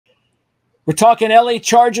We're talking LA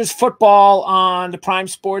Chargers football on the Prime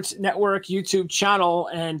Sports Network YouTube channel.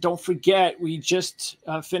 And don't forget, we just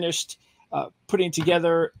finished putting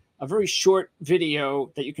together a very short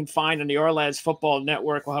video that you can find on the Our Football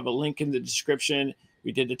Network. We'll have a link in the description.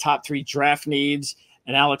 We did the top 3 draft needs.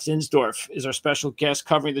 And Alex Insdorf is our special guest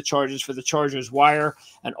covering the Chargers for the Chargers Wire.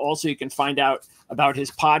 And also you can find out about his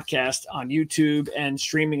podcast on YouTube and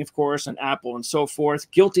streaming, of course, on Apple and so forth.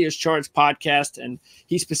 Guilty as Charged podcast. And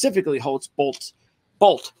he specifically holds bolt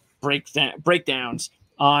breakdowns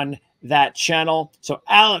on that channel. So,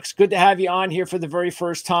 Alex, good to have you on here for the very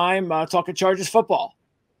first time talking Chargers football.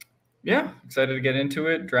 Yeah, excited to get into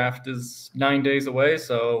it. Draft is 9 days away,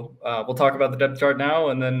 so we'll talk about the depth chart now,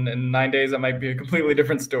 and then in 9 days that might be a completely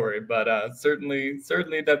different story. But certainly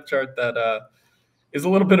a depth chart that is a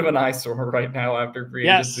little bit of an eyesore right now after free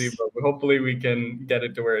agency. But hopefully we can get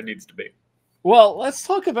it to where it needs to be. Well, let's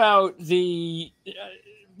talk about the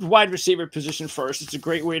wide receiver position first. It's a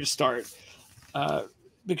great way to start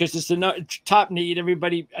because it's the top need.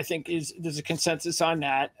 Everybody, I think, there's a consensus on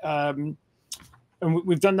that. And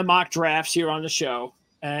we've done the mock drafts here on the show,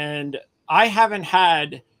 and I haven't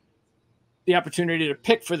had the opportunity to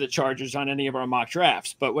pick for the Chargers on any of our mock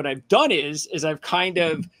drafts. But what I've done is I've kind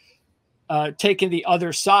of taken the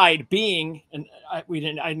other side, being, and I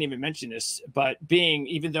didn't even mention this, but being,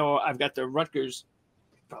 even though I've got the Rutgers,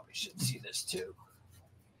 you probably should see this too.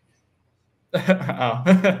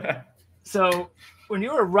 So when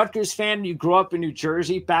you were a Rutgers fan and you grew up in New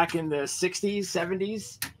Jersey back in the 60s,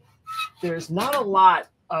 70s, there's not a lot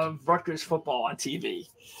of Rutgers football on TV.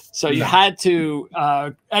 So you had to,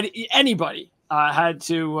 anybody had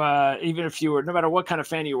to, even if you were, no matter what kind of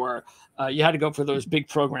fan you were, you had to go for those big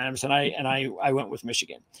programs. And I went with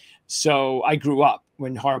Michigan. So I grew up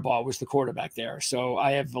when Harbaugh was the quarterback there. So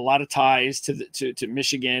I have a lot of ties to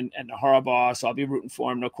Michigan and to Harbaugh. So I'll be rooting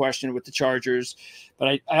for him, no question, with the Chargers.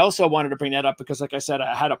 But I also wanted to bring that up because, like I said,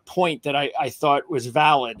 I had a point that I thought was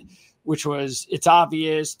valid, which was it's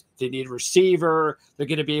obvious they need a receiver. They're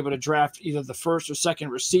going to be able to draft either the first or second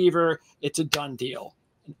receiver. It's a done deal.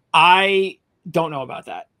 I don't know about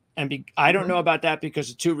that. And I don't know about that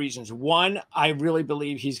because of 2 reasons. One, I really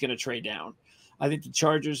believe he's going to trade down. I think the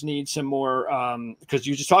Chargers need some more because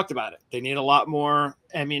you just talked about it. They need a lot more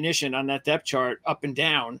ammunition on that depth chart up and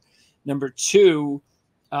down. Number 2,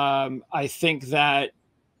 I think that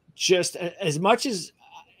just as much as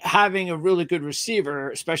having a really good receiver,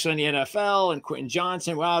 especially in the NFL, and Quentin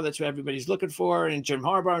Johnson, wow, that's what everybody's looking for, and Jim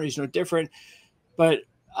Harbaugh, and he's no different. But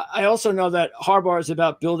I also know that Harbaugh is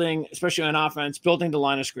about building, especially on offense, building the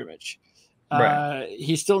line of scrimmage. Right.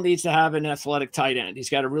 He still needs to have an athletic tight end. He's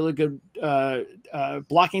got a really good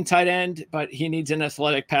blocking tight end, but he needs an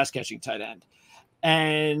athletic pass catching tight end.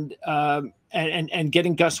 And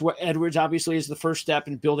getting Gus Edwards obviously is the first step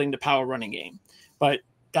in building the power running game, but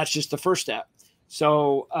that's just the first step.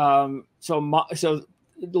 So the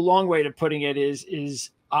long way to putting it is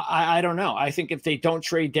I don't know. I think if they don't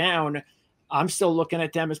trade down, I'm still looking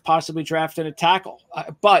at them as possibly drafting a tackle.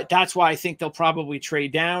 But that's why I think they'll probably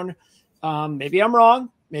trade down. Maybe I'm wrong.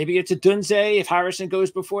 Maybe it's a Dunze if Harrison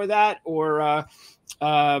goes before that, or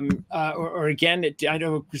again, I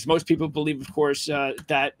know because most people believe, of course,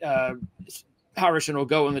 that Harrison will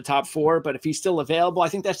go in the top 4, but if he's still available, I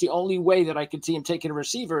think that's the only way that I could see him taking a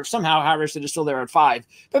receiver if somehow Harrison is still there at 5.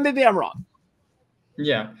 But maybe I'm wrong.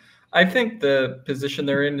 Yeah, I think the position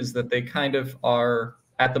they're in is that they kind of are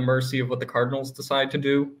at the mercy of what the Cardinals decide to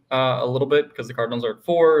do a little bit, because the Cardinals are at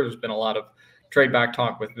 4. There's been a lot of trade back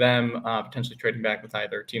talk with them, potentially trading back with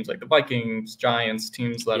either teams like the Vikings, Giants,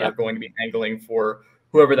 teams that are going to be angling for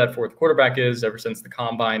whoever that 4th quarterback is. Ever since the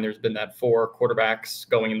combine, there's been that 4 quarterbacks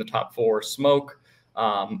going in the top 4 smoke.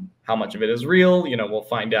 How much of it is real, we'll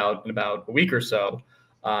find out in about a week or so.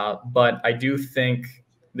 But I do think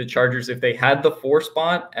the Chargers, if they had the 4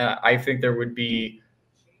 spot, I think there would be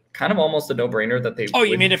kind of almost a no-brainer that they. Oh,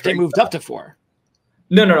 you mean if they moved up to 4?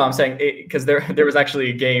 No. I'm saying because there was actually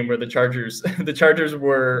a game where the Chargers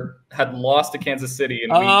had lost to Kansas City in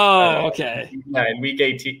week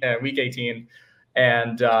 18.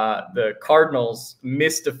 And the Cardinals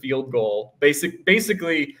missed a field goal.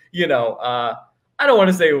 Basically, I don't want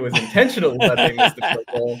to say it was intentional that they missed the field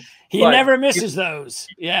goal. He never misses those.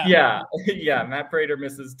 Yeah. Matt Prater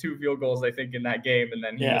misses 2 field goals, I think, in that game, and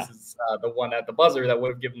then he misses the one at the buzzer that would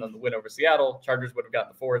have given them the win over Seattle. Chargers would have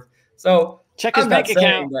gotten the 4th. So check his bank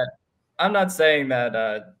account. I'm not saying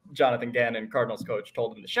that Jonathan Gannon, Cardinals coach,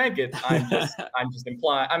 told him to shank it. I'm just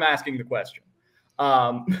implying. I'm asking the question.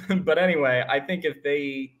 But anyway, I think if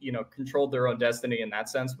they, controlled their own destiny in that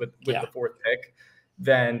sense with the 4th pick,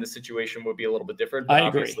 then the situation would be a little bit different. But I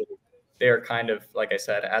agree. they are kind of, like I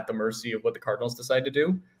said, at the mercy of what the Cardinals decide to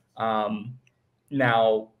do.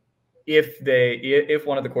 Now, if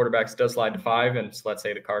one of the quarterbacks does slide to 5, and let's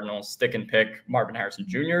say the Cardinals stick and pick Marvin Harrison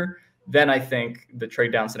Jr., then I think the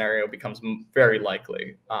trade down scenario becomes very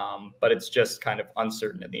likely. But it's just kind of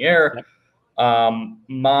uncertain in the air. Yep.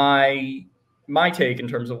 My take in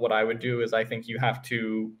terms of what I would do is I think you have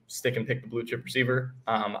to stick and pick the blue chip receiver.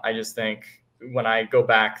 I just think when I go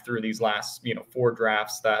back through these last 4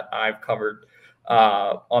 drafts that I've covered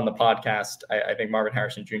on the podcast, I think Marvin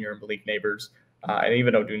Harrison Jr. and Malik Neighbors and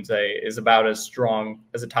even Odunze is about as strong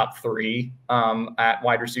as a top 3 at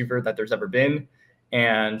wide receiver that there's ever been.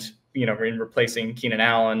 And in replacing Keenan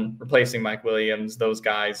Allen, replacing Mike Williams, those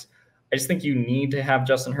guys, I just think you need to have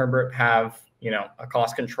Justin Herbert have a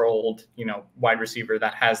cost-controlled, wide receiver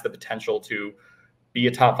that has the potential to be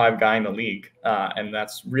a top 5 guy in the league. And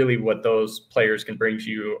that's really what those players can bring to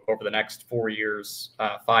you over the next 4 years,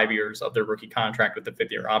 5 years of their rookie contract with the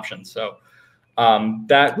 5th-year option. So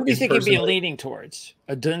that who do you think you'd be leaning towards,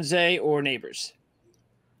 Odunze or Neighbors?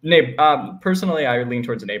 Personally, I would lean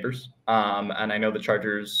towards the Neighbors. And I know the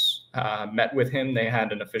Chargers met with him. They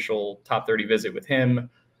had an official top 30 visit with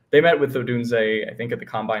him. They met with Odunze, I think, at the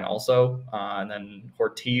Combine also. And then Joe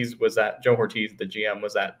Ortiz, the GM,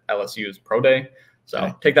 was at LSU's Pro Day.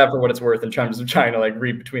 So take that for what it's worth in terms of trying to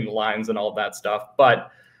read between the lines and all of that stuff.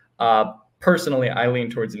 But personally, I lean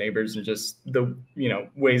towards Neighbors and just the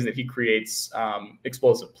ways that he creates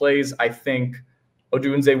explosive plays. I think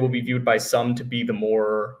Odunze will be viewed by some to be the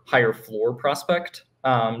more higher floor prospect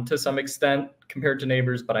to some extent compared to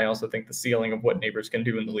Neighbors. But I also think the ceiling of what Neighbors can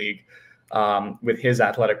do in the league with his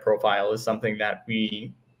athletic profile is something that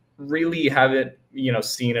we really haven't,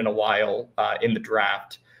 seen in a while in the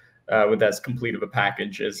draft with as complete of a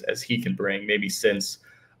package as he can bring, maybe since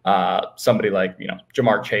somebody like,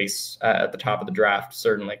 Jamar Chase at the top of the draft,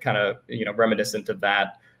 certainly kind of, reminiscent of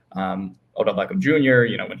that. Odell Beckham Jr.,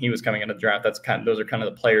 when he was coming into the draft, those are kind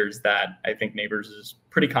of the players that I think Neighbors is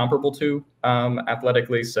pretty comparable to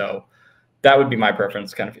athletically. So that would be my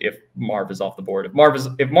preference, kind of if Marv is off the board. If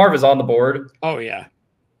Marv is on the board, oh yeah,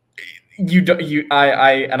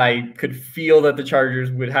 I could feel that the Chargers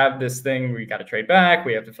would have this thing where you got to trade back,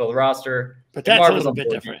 we have to fill the roster. But that's a little bit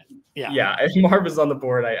different. Yeah. If Marv is on the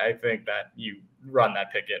board, I think that you run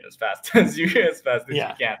that pick in as fast as you can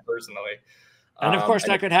personally. And of course,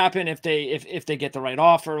 that could happen if they get the right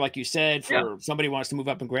offer, like you said, for somebody who wants to move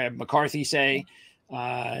up and grab McCarthy, say.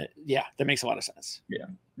 That makes a lot of sense. Yeah,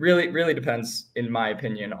 really depends, in my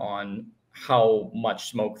opinion, on how much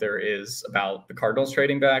smoke there is about the Cardinals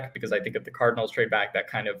trading back, because I think if the Cardinals trade back, that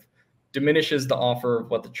kind of diminishes the offer of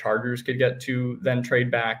what the Chargers could get to then trade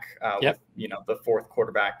back with, the 4th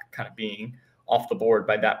quarterback kind of being off the board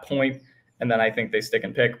by that point. And then I think they stick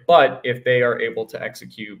and pick. But if they are able to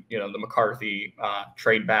execute, the McCarthy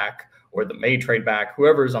trade back or the May trade back,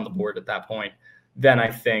 whoever is on the board at that point, then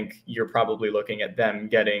I think you're probably looking at them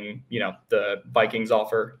getting, the Vikings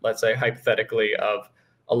offer, let's say hypothetically, of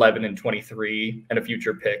 11 and 23 and a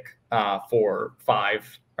future pick for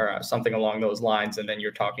 5 or something along those lines. And then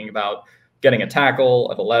you're talking about getting a tackle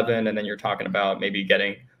at 11, and then you're talking about maybe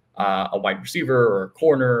getting a wide receiver or a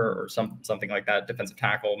corner or something like that, defensive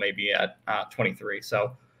tackle maybe at 23. So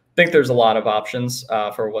I think there's a lot of options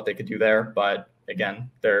for what they could do there. But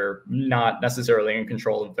again, they're not necessarily in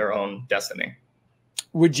control of their own destiny.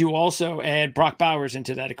 Would you also add Brock Bowers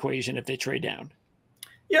into that equation if they trade down?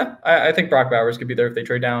 Yeah, I think Brock Bowers could be there if they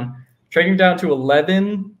trade down. Trading down to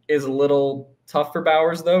 11 is a little tough for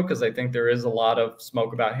Bowers, though, because I think there is a lot of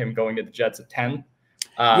smoke about him going to the Jets at 10.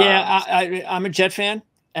 I'm a Jet fan.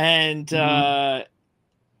 And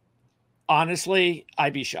honestly,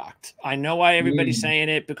 I'd be shocked. I know why everybody's saying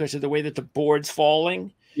it because of the way that the board's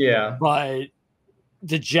falling. Yeah. But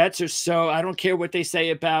the Jets are I don't care what they say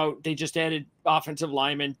about, they just added offensive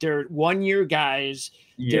linemen. They're 1-year guys.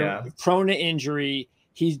 Yeah. They're prone to injury.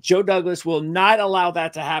 Joe Douglas will not allow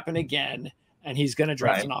that to happen again. And he's going to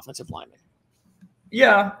draft an offensive lineman.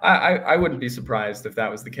 Yeah, I wouldn't be surprised if that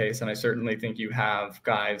was the case. And I certainly think you have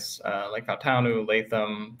guys like Fautanu,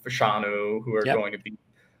 Latham, Fashanu, who are going to be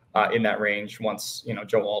in that range once,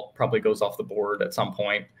 Joe Alt probably goes off the board at some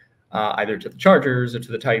point, either to the Chargers or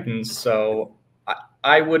to the Titans. So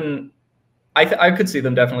I could see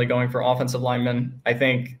them definitely going for offensive linemen. I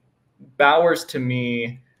think Bowers, to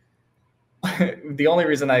me, the only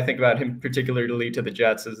reason I think about him particularly to the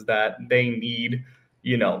Jets is that they need,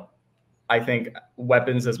 I think,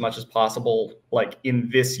 weapons as much as possible, like in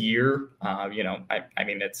this year. I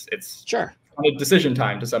mean, it's sure a decision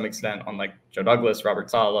time to some extent on like Joe Douglas, Robert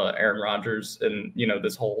Saleh, Aaron Rodgers, and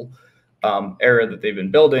this whole era that they've been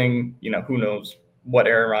building. Who knows what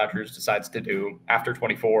Aaron Rodgers decides to do after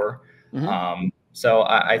 24. Mm-hmm. So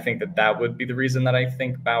I think that would be the reason that I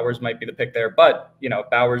think Bowers might be the pick there. But,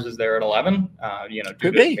 Bowers is there at 11, due Could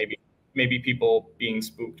to be. maybe people being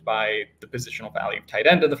spooked by the positional value of tight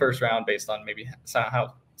end in the first round based on maybe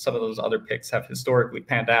how some of those other picks have historically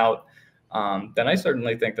panned out. Then I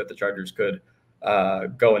certainly think that the Chargers could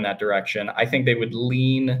go in that direction. I think they would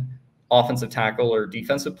lean offensive tackle or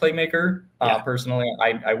defensive playmaker. Personally,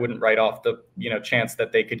 I wouldn't write off the chance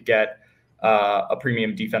that they could get a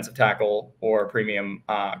premium defensive tackle or a premium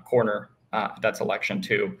corner that selection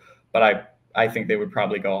too. But I think they would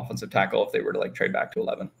probably go offensive tackle if they were to trade back to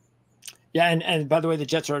 11. Yeah, and by the way, the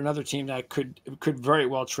Jets are another team that could very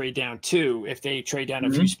well trade down too if they trade down a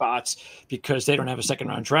few spots, because they don't have a second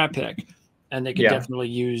round draft pick, and they could definitely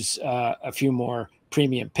use a few more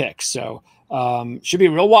premium picks. So should be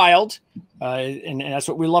real wild, and that's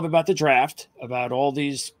what we love about the draft, about all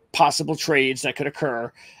these possible trades that could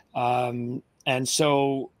occur. And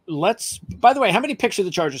so by the way, how many picks do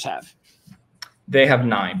the Chargers have? They have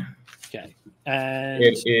 9. Okay. And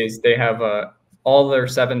they have all their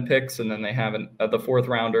 7 picks, and then they have the 4th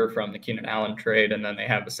rounder from the Keenan Allen trade, and then they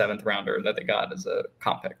have the 7th rounder that they got as a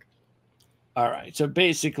comp pick. All right. So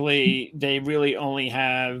basically they really only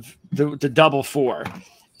have the double 4.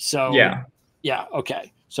 So yeah.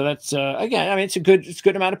 Okay. So that's again, I mean, it's a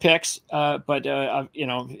good amount of picks. But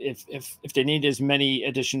if they need as many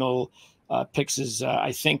additional picks as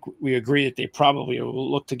I think we agree that they probably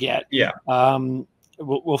will look to get. Yeah.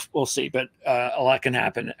 We'll see, but a lot can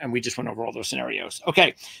happen, and we just went over all those scenarios.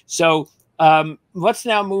 Okay, so let's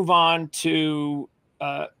now move on to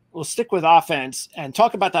we'll stick with offense and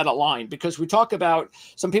talk about that line, because we talk about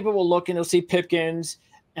some people will look and they'll see Pipkins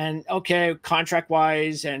and okay, contract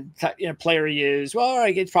wise and player he is, well, all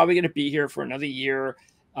right, he's probably going to be here for another year,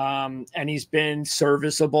 and he's been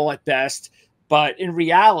serviceable at best, but in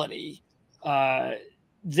reality,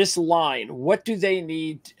 this line, what do they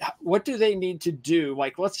need to do?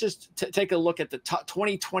 Like, let's just take a look at the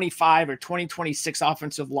 2025 or 2026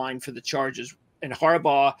 offensive line for the Chargers. And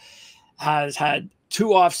Harbaugh has had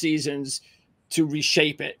 2 off seasons to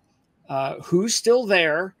reshape it. Who's still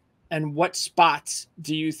there, and what spots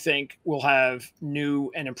do you think will have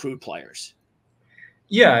new and improved players?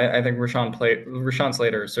 Yeah, I think Rashawn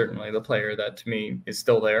Slater is certainly the player that to me is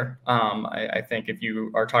still there. I think if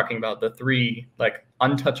you are talking about the 3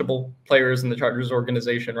 untouchable players in the Chargers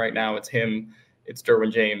organization right now, it's him, it's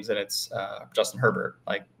Derwin James, and it's Justin Herbert.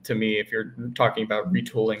 To me, if you're talking about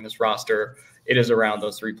retooling this roster, it is around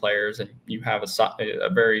those 3 players, and you have a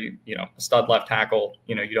very a stud left tackle.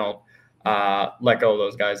 You don't let go of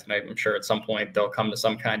those guys, and I'm sure at some point they'll come to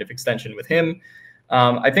some kind of extension with him.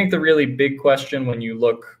 I think the really big question when you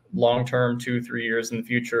look long-term, 2-3 years in the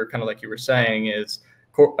future, kind of like you were saying, is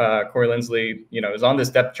Corey Linsley, is on this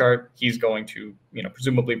depth chart. He's going to,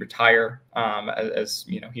 presumably retire as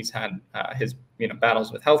he's had his,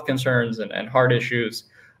 battles with health concerns and heart issues.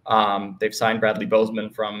 They've signed Bradley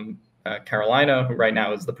Bozeman from Carolina, who right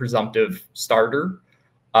now is the presumptive starter.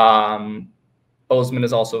 Bozeman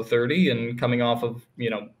is also 30 and coming off of,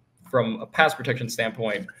 from a pass protection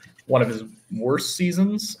standpoint, one of his worst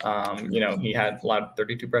seasons. He had allowed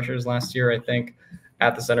 32 pressures last year, I think,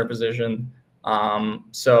 at the center position.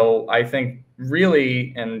 So I think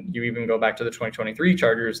really, and you even go back to the 2023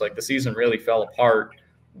 Chargers, the season really fell apart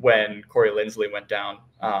when Corey Linsley went down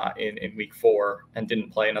in week 4 and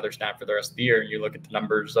didn't play another snap for the rest of the year. And you look at the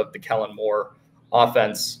numbers of the Kellen Moore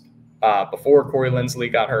offense before Corey Linsley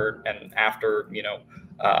got hurt and after,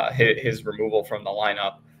 his removal from the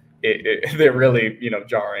lineup. They're really,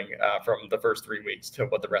 jarring from the first 3 weeks to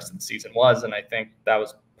what the rest of the season was. And I think that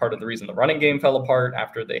was part of the reason the running game fell apart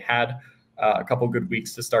after they had a couple good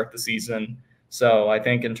weeks to start the season. So I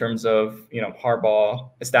think in terms of,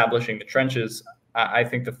 Harbaugh establishing the trenches, I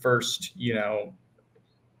think the first,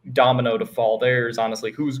 domino to fall there is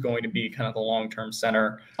honestly who's going to be kind of the long-term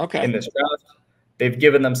center in this draft. They've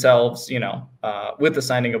given themselves, with the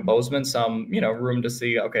signing of Bozeman, some, room to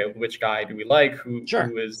see, okay, which guy do we like? Who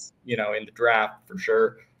is, in the draft for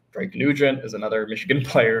sure. Drake Nugent is another Michigan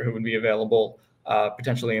player who would be available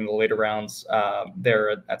potentially in the later rounds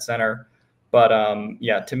there at center. But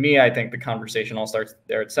to me, I think the conversation all starts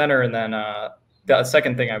there at center. And then the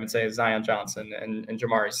second thing I would say is Zion Johnson and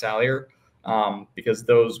Jamari Salyer, because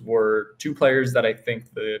those were 2 players that I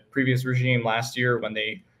think the previous regime last year, when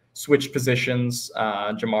they switched positions,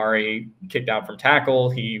 Jamari kicked out from tackle.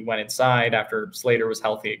 He went inside after Slater was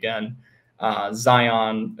healthy again.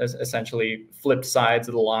 Zion essentially flipped sides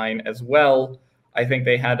of the line as well. I think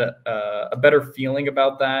they had a better feeling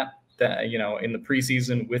about that, in the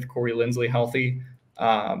preseason with Corey Linsley healthy.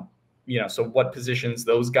 so what positions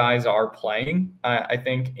those guys are playing, I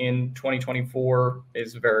think in 2024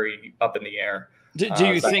 is very up in the air. Do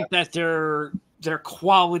you think that they're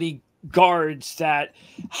quality guards that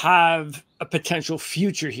have a potential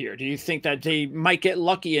future here? Do you think that they might get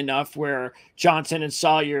lucky enough where Johnson and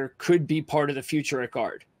Sawyer could be part of the future at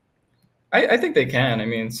guard? I think they can. I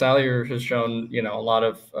mean, Sawyer has shown, a lot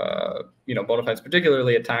of, bona fides,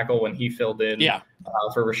 particularly at tackle when he filled in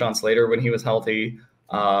for Rashawn Slater when he was healthy.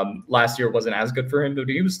 Last year wasn't as good for him, but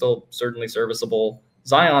he was still certainly serviceable.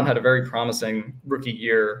 Zion had a very promising rookie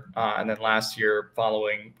year. And then last year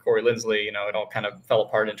following Corey Linsley, it all kind of fell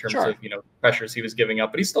apart in terms of, pressures he was giving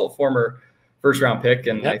up, but he's still a former first round pick.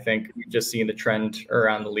 And I think we've just seen the trend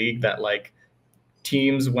around the league that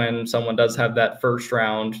teams, when someone does have that first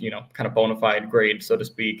round, kind of bona fide grade, so to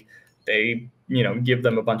speak, they, give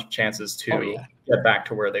them a bunch of chances to get back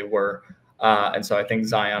to where they were. And so I think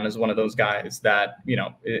Zion is one of those guys that,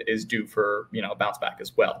 is due for, a bounce back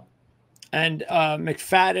as well. And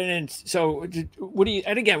McFadden. And so what do you,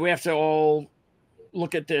 and again, we have to all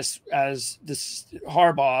look at this as this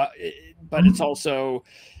Harbaugh, but it's also,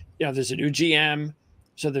 there's a new GM.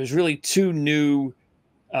 So there's really two new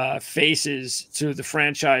faces to the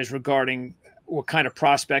franchise regarding what kind of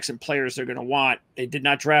prospects and players they're going to want. They did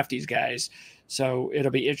not draft these guys, so it'll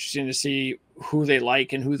be interesting to see who they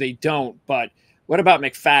like and who they don't. But what about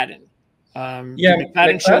McFadden? Did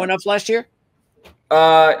McFadden show enough last year?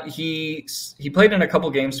 He played in a couple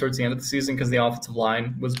games towards the end of the season because the offensive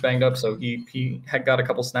line was banged up, so he had got a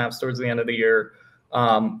couple snaps towards the end of the year.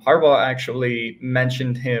 Harbaugh actually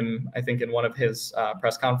mentioned him, I think, in one of his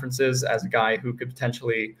press conferences as a guy who could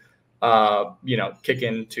potentially, kick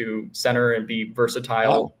into center and be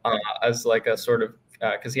versatile as like a sort of,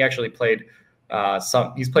 because he actually played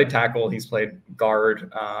he's played tackle, he's played guard,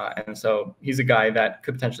 and so he's a guy that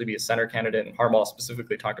could potentially be a center candidate. And Harbaugh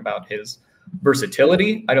specifically talked about his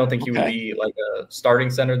versatility. I don't think he would be like a starting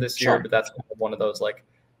center this year, but that's kind of one of those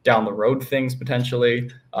down the road things potentially.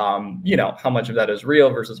 How much of that is real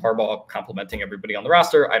versus Harbaugh complimenting everybody on the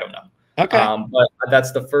roster, I don't know. But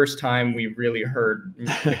that's the first time we really heard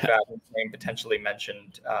McFadden's name potentially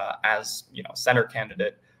mentioned as center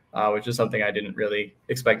candidate, which is something I didn't really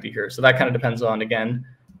expect to hear. So that kind of depends on, again,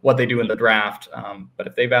 what they do in the draft. But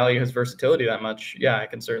if they value his versatility that much, I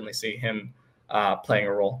can certainly see him playing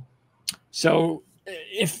a role. So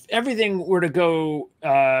if everything were to go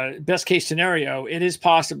best case scenario, it is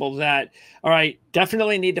possible that, all right,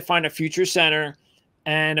 definitely need to find a future center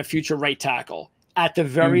and a future right tackle. At the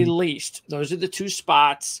very least, those are the two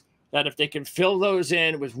spots that if they can fill those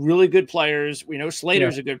in with really good players, we know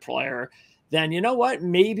Slater's a good player, then you know what?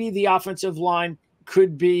 Maybe the offensive line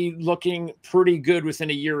could be looking pretty good within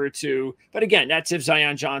a year or two. But again, that's if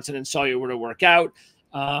Zion Johnson and Sawyer were to work out.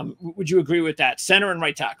 Would you agree with that? Center and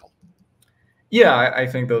right tackle? Yeah, I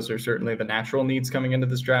think those are certainly the natural needs coming into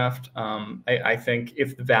this draft. I think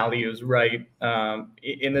if the value is right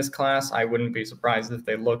in this class, I wouldn't be surprised if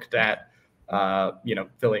they looked at,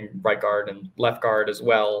 filling right guard and left guard as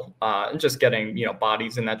well, and just getting,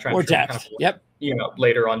 bodies in that trench. More depth. Kind of,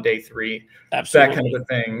 later on day three. Absolutely. That kind of a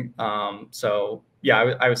thing. So,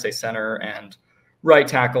 yeah, I would say center and right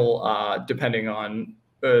tackle, depending on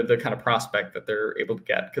the kind of prospect that they're able to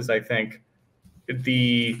get. Because I think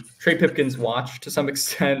the Trey Pipkins watch to some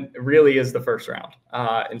extent really is the first round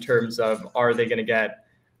in terms of, are they going to get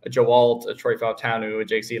a Joe Alt, a Troy Fautanu, a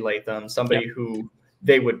JC Latham, somebody who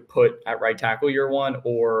they would put at right tackle year one,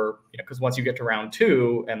 or, because once you get to round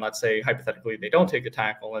two, and let's say hypothetically they don't take the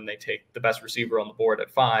tackle and they take the best receiver on the board at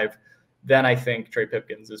 5, then I think Trey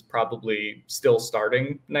Pipkins is probably still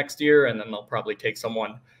starting next year. And then they'll probably take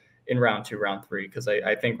someone in round 2, round 3, because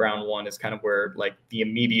I think round 1 is kind of where the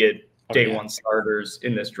immediate day one starters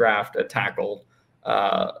in this draft at tackle.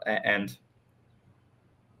 And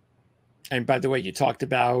by the way, you talked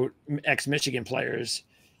about ex-Michigan players.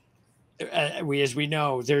 As we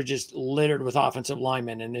know, they're just littered with offensive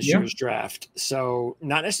linemen in this year's draft. So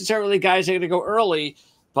not necessarily guys that are going to go early,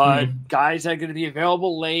 but guys that are going to be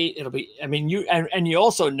available late. It'll be, you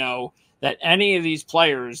also know that any of these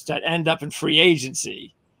players that end up in free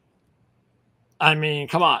agency,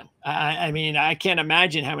 come on. I can't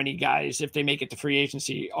imagine how many guys, if they make it to free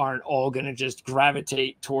agency, aren't all going to just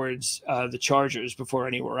gravitate towards the Chargers before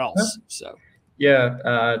anywhere else. So.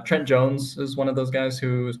 Yeah, Trent Jones is one of those guys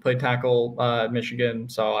who's played tackle at Michigan,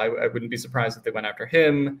 so I wouldn't be surprised if they went after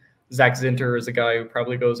him. Zach Zinter is a guy who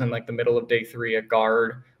probably goes in the middle of day 3 at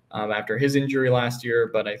guard after his injury last year,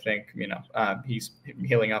 but I think he's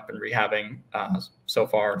healing up and rehabbing so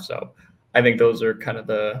far. So I think those are kind of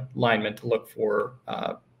the linemen to look for.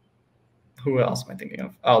 Who else am I thinking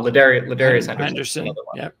of? Oh, Ladarius Henderson.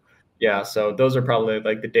 Yep. Yeah, so those are probably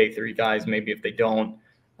like the day 3 guys. Maybe if they don't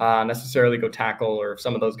necessarily go tackle, or if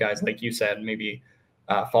some of those guys, like you said, maybe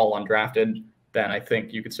fall undrafted, then I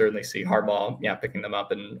think you could certainly see Harbaugh, picking them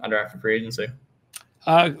up in undrafted free agency.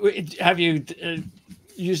 Have you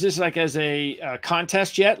used this like as a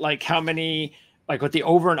contest yet? Like how many, like with the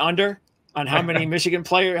over and under on how many Michigan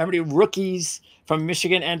players, how many rookies from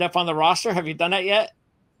Michigan end up on the roster? Have you done that yet?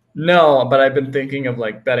 No, but I've been thinking of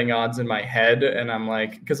like betting odds in my head, and I'm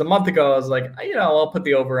like, because a month ago I was like, I'll put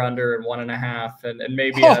the over under at 1.5, and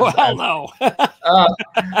maybe no.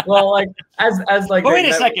 Well, like as like. But wait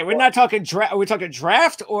a second, we're not talking draft. We're talking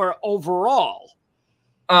draft or overall.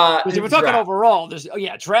 Because if we're talking overall, there's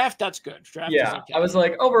draft. That's good. Draft. Yeah, Okay. I was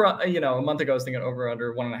like over. A month ago I was thinking over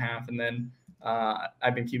under 1.5, and then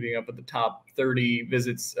I've been keeping up with the top 30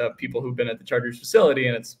 visits of people who've been at the Chargers facility,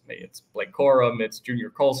 and it's Blake Corum, it's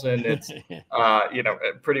Junior Colson, it's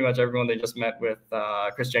pretty much everyone. They just met with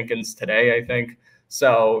Chris Jenkins today, I think.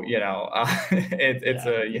 So it's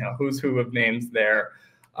a who's who of names there.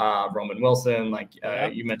 Roman Wilson, like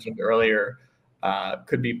you mentioned earlier,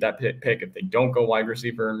 could be that pick if they don't go wide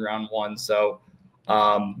receiver in round 1. So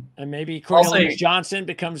and maybe Cornelius Johnson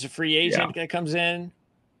becomes a free agent that comes in.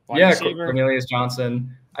 Cornelius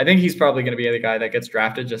Johnson. I think he's probably going to be the guy that gets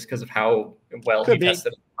drafted just because of how well he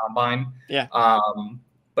tested at the combine. Yeah.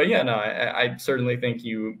 But I certainly think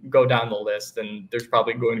you go down the list, and there's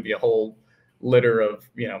probably going to be a whole litter of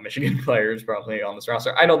Michigan players probably on this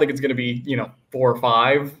roster. I don't think it's going to be 4 or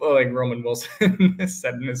 5 like Roman Wilson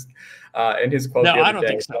said in his quote. No, the other I don't day.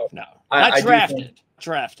 think so. No, I drafted.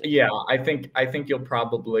 Yeah, I think you'll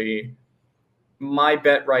probably. My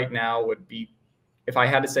bet right now would be, if I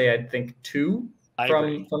had to say, I'd think 2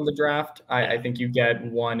 from the draft. I think you get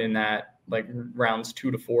one in that like rounds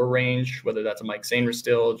 2 to 4 range, whether that's a Mike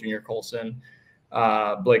Sainristil, Junior Colson,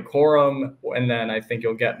 Blake Corum, and then I think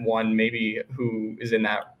you'll get one maybe who is in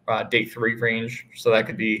that day 3 range. So that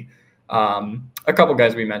could be a couple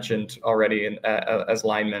guys we mentioned already as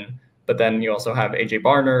linemen. But then you also have AJ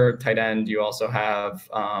Barner, tight end. You also have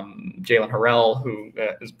Jalen Harrell, who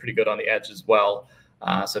is pretty good on the edge as well.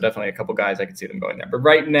 So definitely a couple guys I could see them going there. But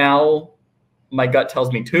right now, my gut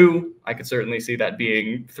tells me 2. I could certainly see that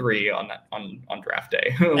being 3 on draft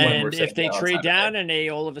day. And if they trade down and they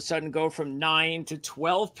all of a sudden go from 9 to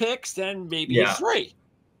 12 picks, then maybe it's 3.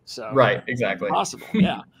 So right, exactly, possible,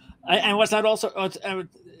 yeah. And what's that also?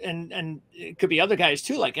 And it could be other guys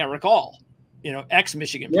too, like Eric All,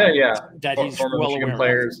 ex-Michigan players that he's former well Michigan aware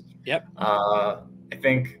players. Of. Yep. I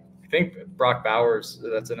think Brock Bowers,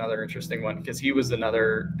 that's another interesting one, because he was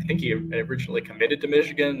another. I think he originally committed to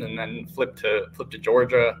Michigan and then flipped to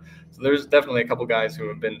Georgia. So there's definitely a couple guys who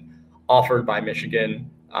have been offered by Michigan.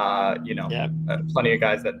 Plenty of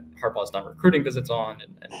guys that Harbaugh's done recruiting visits on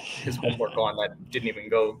and his homework on that didn't even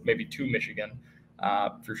go maybe to Michigan,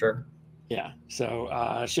 for sure. Yeah,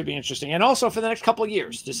 so should be interesting. And also for the next couple of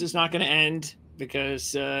years, this is not going to end,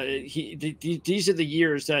 because these are the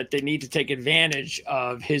years that they need to take advantage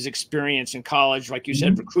of his experience in college. Like you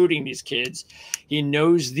said, recruiting these kids. He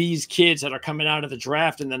knows these kids that are coming out of the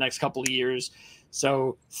draft in the next couple of years.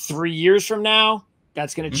 So 3 years from now,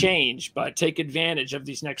 that's going to change. But take advantage of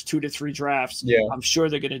these next 2 to 3 drafts. Yeah. I'm sure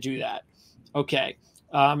they're going to do that. Okay.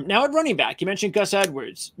 Now at running back, you mentioned Gus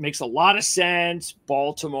Edwards. Makes a lot of sense.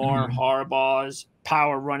 Baltimore, Harbaugh's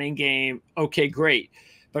power running game. Okay, great.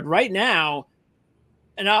 But right now,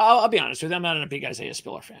 and I'll be honest with you, I'm not a big Isaiah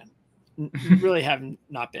Spiller fan. Really have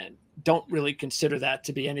not been. Don't really consider that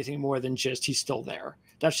to be anything more than just he's still there.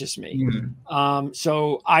 That's just me.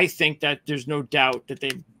 So I think that there's no doubt that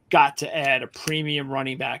they've got to add a premium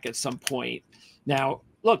running back at some point. Now,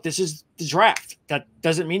 look, this is the draft. That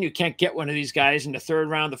doesn't mean you can't get one of these guys in the 3rd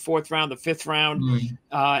round, the 4th round, the 5th round,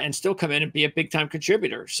 and still come in and be a big-time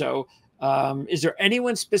contributor. So is there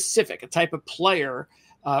anyone specific, a type of player,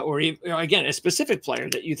 or even, again, a specific player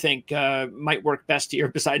that you think might work best here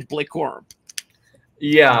besides Blake Corum?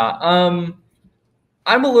 Yeah,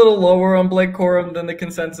 I'm a little lower on Blake Corum than the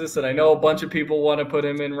consensus, and I know a bunch of people want to put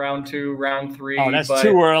him in round 2, round 3. Oh, that's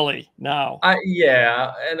too early. No.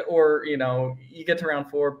 Or you get to round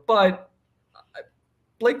 4, but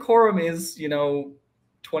Blake Corum is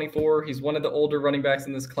 24. He's one of the older running backs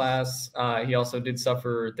in this class. He also did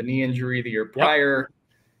suffer the knee injury the year prior,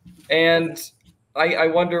 and I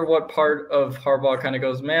wonder what part of Harbaugh kind of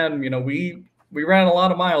goes, man, we ran a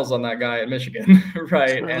lot of miles on that guy at Michigan,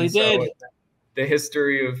 right? Really did. So the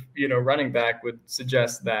history of running back would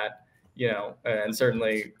suggest that and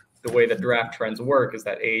certainly the way that draft trends work is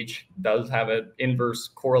that age does have an inverse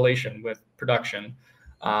correlation with production.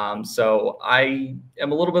 So I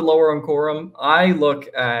am a little bit lower on Corum. I look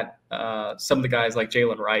at some of the guys like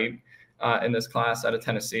Jalen Wright, in this class out of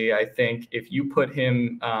Tennessee. I think if you put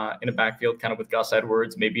him in a backfield kind of with Gus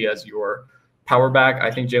Edwards, maybe as your power back,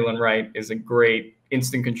 I think Jalen Wright is a great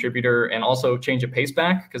instant contributor and also change of pace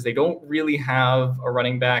back, because they don't really have a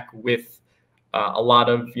running back with a lot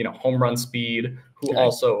of, home run speed who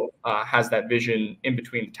also has that vision in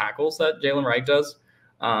between the tackles that Jalen Wright does.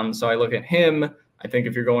 So I look at him. I think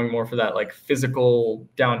if you're going more for that like physical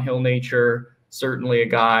downhill nature, certainly a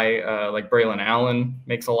guy like Braylon Allen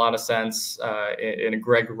makes a lot of sense in a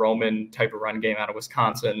Greg Roman type of run game out of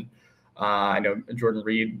Wisconsin. I know Jordan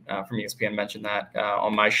Reed from ESPN mentioned that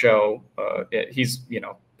on my show. He's,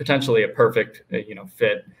 potentially a perfect,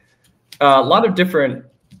 fit. A lot of different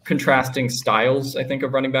contrasting styles, I think,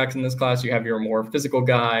 of running backs in this class. You have your more physical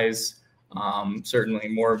guys, certainly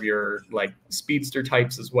more of your like speedster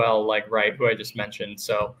types as well, like Wright, who I just mentioned.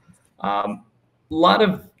 So a lot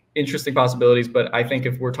of interesting possibilities, but I think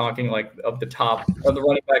if we're talking like of the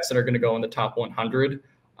running backs that are going to go in the top 100,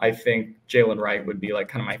 I think Jalen Wright would be like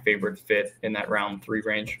kind of my favorite fit in that round 3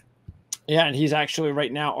 range. Yeah, and he's actually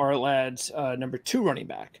right now our lad's number 2 running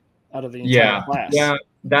back out of the entire class. Yeah,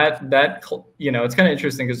 that it's kind of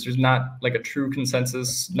interesting because there's not like a true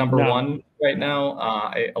consensus number 1 right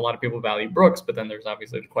now. A lot of people value Brooks, but then there's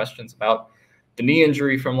obviously the questions about the knee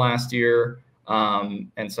injury from last year, and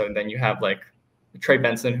so then you have like Trey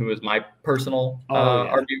Benson, who is my personal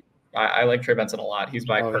RB. I like Trey Benson a lot. He's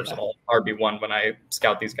my personal RB1 when I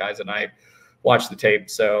scout these guys and I watch the tape.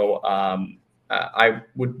 So I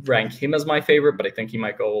would rank him as my favorite, but I think he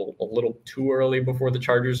might go a little too early before the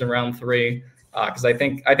Chargers in round 3, because I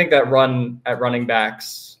think that run at running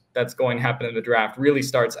backs that's going to happen in the draft really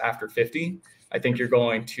starts after 50. I think you're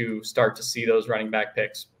going to start to see those running back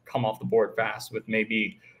picks come off the board fast, with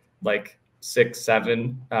maybe like 6,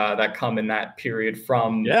 7 that come in that period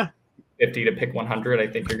from 50 to pick 100. I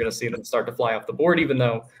think you're going to see them start to fly off the board, even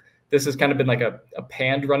though this has kind of been like a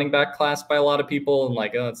panned running back class by a lot of people, and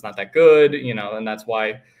like, oh, it's not that good, and that's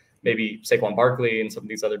why maybe Saquon Barkley and some of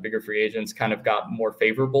these other bigger free agents kind of got more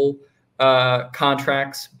favorable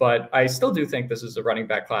contracts. But I still do think this is a running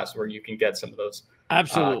back class where you can get some of those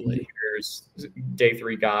absolutely day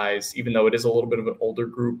 3 guys, even though it is a little bit of an older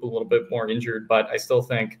group, a little bit more injured. But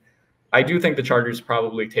I do think the Chargers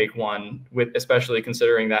probably take one, with especially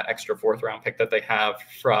considering that extra 4th round pick that they have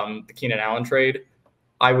from the Keenan Allen trade.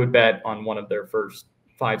 I would bet on one of their first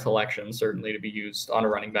 5 selections, certainly, to be used on a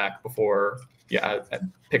running back before,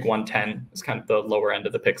 pick 110 is kind of the lower end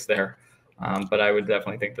of the picks there. But I would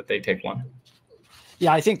definitely think that they take one.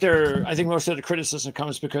 Yeah, I think most of the criticism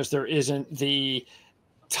comes because there isn't the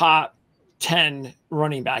top 10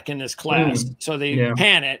 running back in this class. So they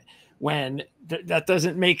pan it when that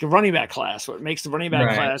doesn't make a running back class. What makes the running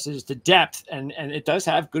back class is the depth, and it does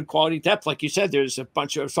have good quality depth. Like you said, there's a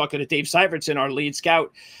bunch of, talking to Dave Seifertson, our lead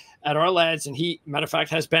scout at our lads, and he, matter of fact,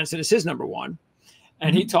 has Benson as his number 1.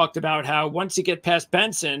 And he talked about how once you get past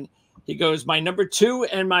Benson, he goes, my number 2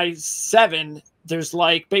 and my 7, there's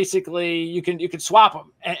like basically you can swap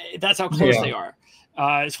them. That's how close they are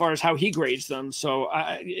as far as how he grades them. So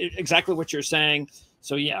exactly what you're saying.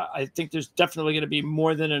 So, yeah, I think there's definitely going to be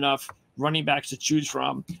more than enough running backs to choose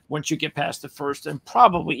from once you get past the 1st and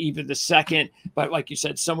probably even the 2nd. But like you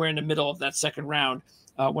said, somewhere in the middle of that 2nd round,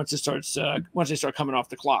 once they start coming off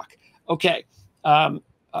the clock. Okay.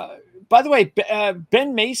 By the way,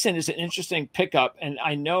 Ben Mason is an interesting pickup, and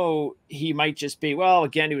I know he might just be, well,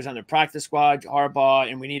 again, he was on the practice squad, Harbaugh,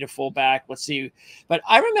 and we need a fullback. Let's see. But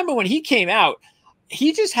I remember when he came out,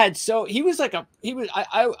 he just had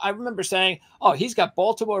I remember saying, oh, he's got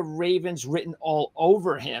Baltimore Ravens written all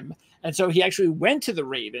over him. And so he actually went to the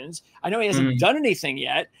Ravens. I know he hasn't done anything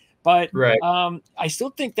yet, but I still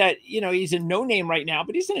think that, he's a no name right now,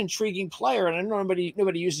 but he's an intriguing player. And I know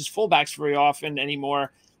nobody uses fullbacks very often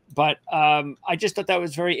anymore. But I just thought that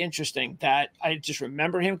was very interesting, that I just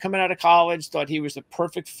remember him coming out of college, thought he was the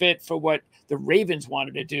perfect fit for what the Ravens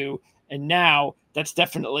wanted to do. And now that's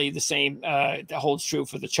definitely the same that holds true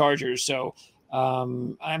for the Chargers. So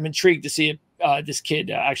I'm intrigued to see if this kid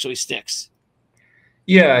actually sticks.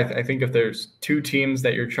 Yeah, I think if there's 2 teams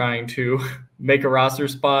that you're trying to make a roster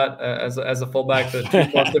spot as a fullback, the 2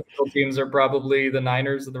 most difficult teams are probably the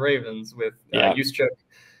Niners and the Ravens, with Juszczyk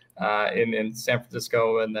in San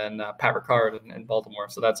Francisco, and then Pat Ricard in Baltimore.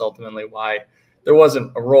 So that's ultimately why there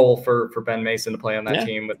wasn't a role for Ben Mason to play on that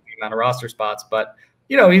team with the amount of roster spots. But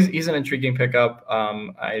he's an intriguing pickup.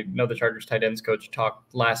 I know the Chargers tight ends coach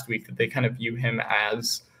talked last week that they kind of view him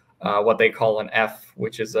as what they call an F,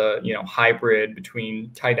 which is a hybrid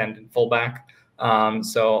between tight end and fullback.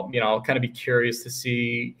 So I'll kind of be curious to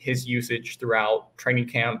see his usage throughout training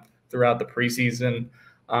camp, throughout the preseason,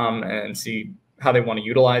 and see how they want to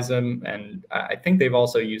utilize him. And I think they've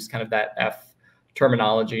also used kind of that F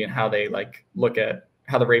terminology and how they like look at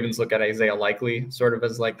how the Ravens look at Isaiah Likely sort of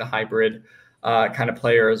as like the hybrid kind of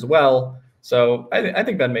player as well. So I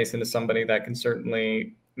think Ben Mason is somebody that can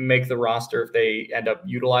certainly make the roster if they end up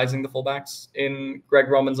utilizing the fullbacks in Greg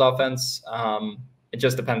Roman's offense. It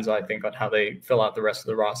just depends, I think, on how they fill out the rest of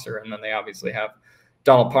the roster. And then they obviously have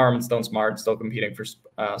Donald Parham and Stone Smart still competing for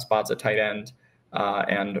spots at tight end.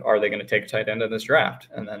 And are they going to take a tight end in this draft?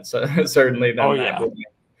 And then certainly then that would,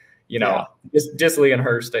 Disley and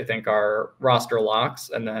Hurst, I think, are roster locks.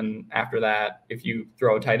 And then after that, if you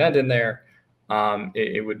throw a tight end in there,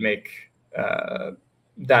 it would make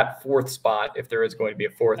that fourth spot, if there is going to be a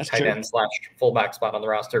fourth tight end / fullback spot on the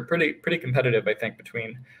roster, pretty competitive, I think,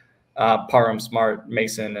 between Parham, Smart,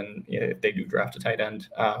 Mason, and if they do draft a tight end,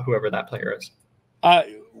 whoever that player is.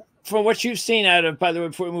 From what you've seen out of, by the way,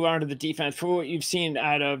 before we move on to the defense, from what you've seen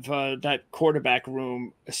out of that quarterback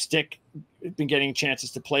room, Stick has been getting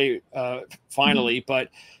chances to play finally, but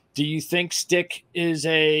do you think Stick is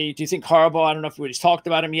do you think Harbaugh, I don't know if we've talked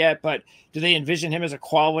about him yet, but do they envision him as a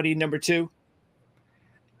quality number 2?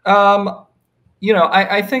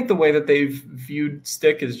 I think the way that they've viewed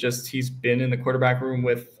Stick is just he's been in the quarterback room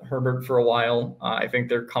with Herbert for a while. I think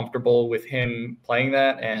they're comfortable with him playing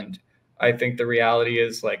that. And I think the reality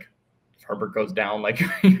is, like, if Herbert goes down, like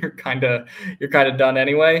you're kind of done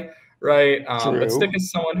anyway. Right. But Stick is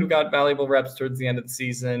someone who got valuable reps towards the end of the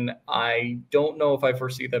season. I don't know if I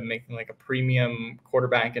foresee them making like a premium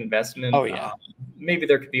quarterback investment. Oh, yeah. Maybe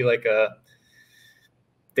there could be like a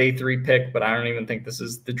day 3 pick, but I don't even think this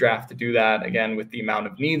is the draft to do that. Again, with the amount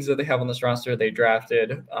of needs that they have on this roster, they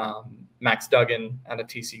drafted Max Duggan out of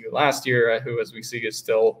TCU last year, who, as we see, is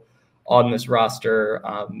still on this roster,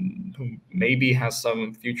 who maybe has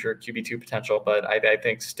some future QB2 potential. But I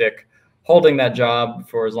think Stick holding that job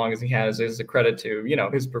for as long as he has is a credit to,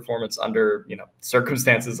 his performance under,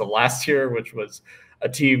 circumstances of last year, which was a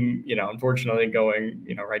team, unfortunately going,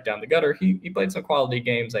 right down the gutter. He played some quality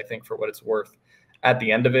games, I think, for what it's worth at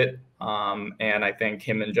the end of it. And I think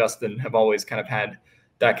him and Justin have always kind of had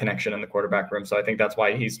that connection in the quarterback room. So I think that's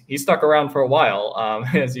why he's stuck around for a while.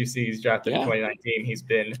 As you see, he's drafted in 2019. He's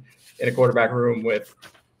been in a quarterback room with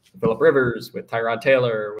Phillip Rivers, with Tyrod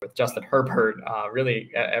Taylor, with Justin Herbert,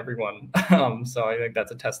 really everyone. So I think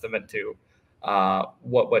that's a testament to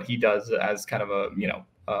what he does as kind of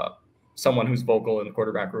a someone who's vocal in the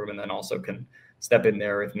quarterback room and then also can step in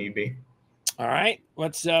there if need be. All right,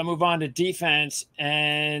 let's move on to defense.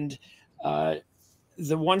 And the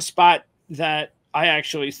one spot that I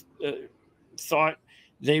actually thought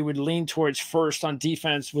they would lean towards first on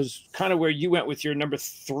defense was kind of where you went with your number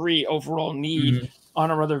 3 overall need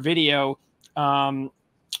on our other video. And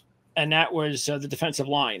that was the defensive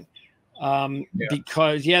line.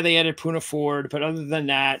 Because, they added Poona Ford, but other than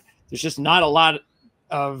that, there's just not a lot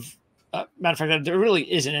of matter of fact, there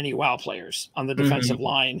really isn't any wow players on the defensive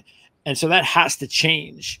line. And so that has to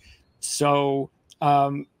change. So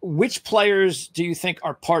which players do you think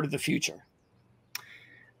are part of the future?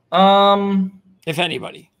 If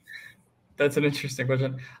anybody. That's an interesting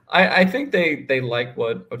question. I think they like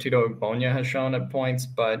what Otito Ogbonya has shown at points,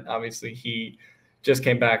 but obviously he just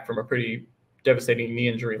came back from a pretty devastating knee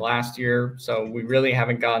injury last year. So we really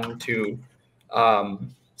haven't gotten to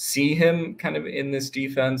see him kind of in this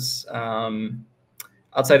defense.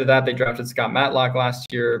 Outside of that, they drafted Scott Matlock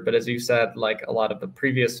last year, but as you said, like a lot of the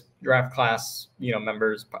previous draft class,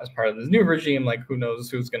 members as part of this new regime, like who knows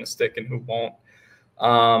who's going to stick and who won't.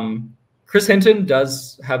 Chris Hinton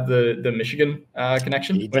does have the Michigan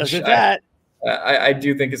connection, which I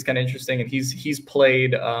do think is kind of interesting, and he's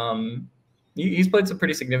played he's played some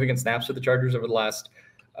pretty significant snaps for the Chargers over the last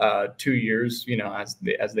 2 years.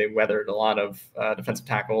 As they weathered a lot of defensive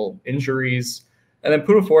tackle injuries. And then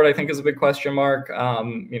Poona Ford, I think, is a big question mark.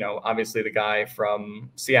 Obviously the guy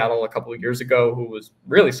from Seattle a couple of years ago who was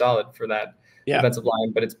really solid for that defensive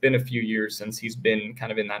line, but it's been a few years since he's been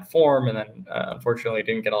kind of in that form. And then unfortunately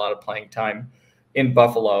didn't get a lot of playing time in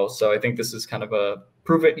Buffalo. So I think this is kind of a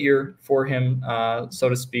prove it year for him, so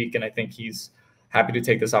to speak. And I think he's happy to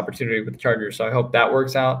take this opportunity with the Chargers. So I hope that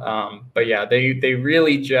works out. But yeah, they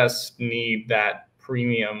really just need that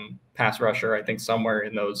premium pass rusher, I think, somewhere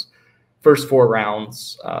in those first 4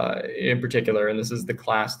 rounds in particular. And this is the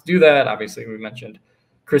class to do that. Obviously, we mentioned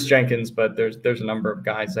Chris Jenkins, but there's a number of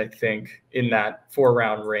guys, I think, in that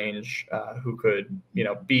 4-round range who could,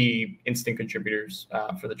 be instant contributors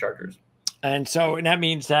for the Chargers. And that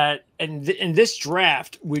means that in this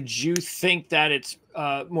draft, would you think that it's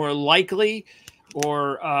more likely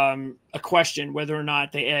or a question whether or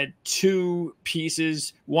not they add two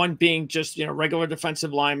pieces, one being just, regular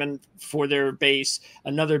defensive lineman for their base,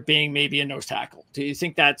 another being maybe a nose tackle? Do you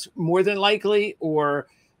think that's more than likely, or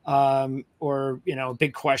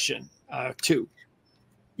big question two?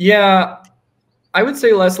 Yeah, I would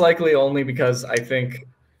say less likely, only because I think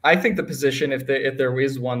the position, if there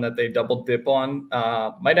is one that they double dip on,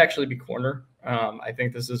 might actually be corner. I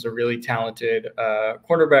think this is a really talented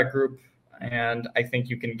cornerback group, and I think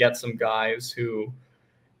you can get some guys who,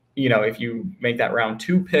 if you make that round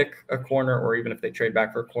 2 pick a corner, or even if they trade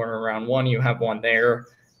back for a corner round 1, you have one there.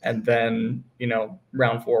 And then,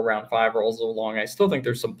 round 4, round 5 rolls along. I still think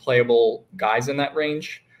there's some playable guys in that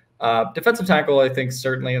range. Defensive tackle, I think,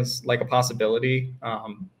 certainly is like a possibility.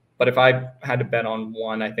 But if I had to bet on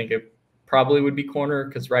one, I think it probably would be corner,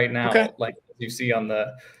 because right now, like you see on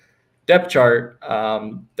the depth chart,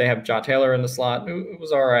 they have John Taylor in the slot, who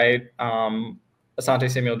was all right. Asante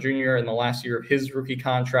Samuel Jr. in the last year of his rookie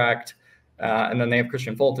contract. And then they have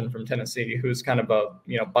Christian Fulton from Tennessee, who's kind of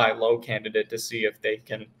a, buy low candidate to see if they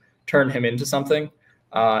can turn him into something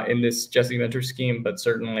in this Jesse Minter scheme. But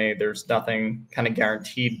certainly there's nothing kind of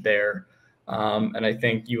guaranteed there. And I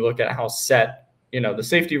think you look at how set, the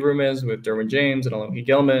safety room is with Derwin James and Alohi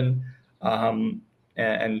Gilman,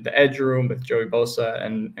 and the edge room with Joey Bosa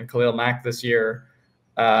and Khalil Mack this year.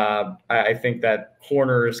 I think that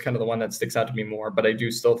corner is kind of the one that sticks out to me more, but I do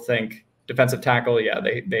still think defensive tackle,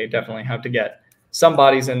 they definitely have to get some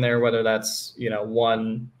bodies in there, whether that's,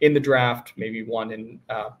 one in the draft, maybe one in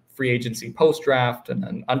free agency post-draft, and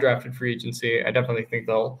then undrafted free agency. I definitely think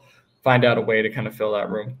they'll find out a way to kind of fill that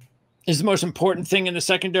room. Is the most important thing in the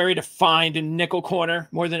secondary to find a nickel corner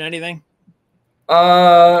more than anything?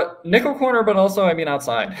 Nickel corner, but also,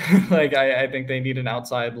 outside. Like, I think they need an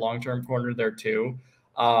outside long-term corner there too.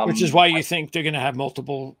 Which is why you think they're going to have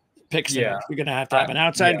multiple picks. Yeah. You're going to have an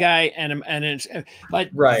outside guy but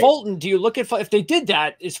right. Fulton, do you look at, if they did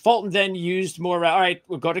that, is Fulton then used more? All right,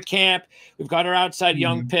 we'll go to camp. We've got our outside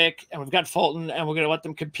young pick, and we've got Fulton, and we're going to let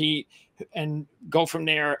them compete and go from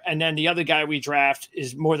there. And then the other guy we draft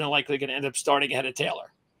is more than likely going to end up starting ahead of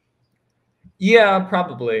Taylor. Yeah,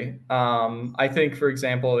 probably. I think, for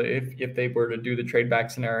example, if they were to do the trade back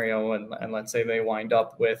scenario, and let's say they wind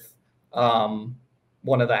up with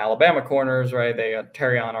one of the Alabama corners, right? They got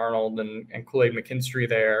Terrion Arnold and Kool-Aid McKinstry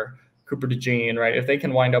there, Cooper DeJean, right? If they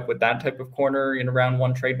can wind up with that type of corner in a round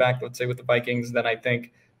 1 trade back, let's say with the Vikings, then I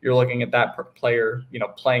think you're looking at that player,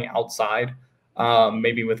 playing outside,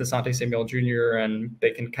 maybe with Asante Samuel Jr., and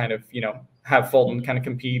they can kind of, have Fulton kind of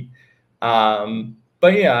compete.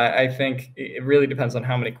 But yeah, I think it really depends on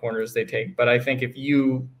how many corners they take. But I think if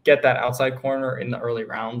you get that outside corner in the early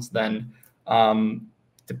rounds, then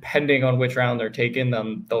depending on which round they're taken,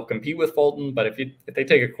 they'll compete with Fulton. But if they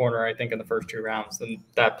take a corner, I think in the first 2 rounds, then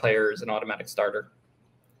that player is an automatic starter.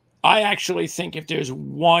 I actually think if there's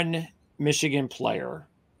one Michigan player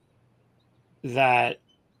that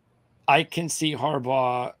I can see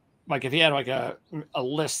Harbaugh, like if he had like a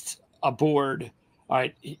list, a board, all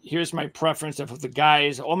right, here's my preference of the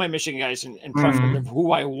guys, all my Michigan guys, and preference of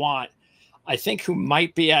who I want. I think who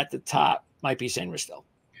might be at the top might be Sanders-Still.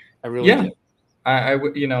 I really do.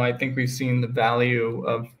 I think we've seen the value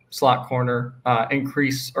of slot corner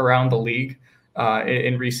increase around the league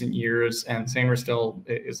in recent years, and Sanders-Still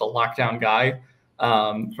is a lockdown guy.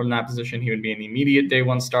 From that position, he would be an immediate day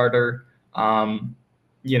 1 starter. The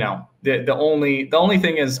only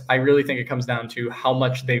thing is, I really think it comes down to how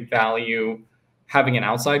much they value having an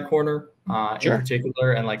outside corner in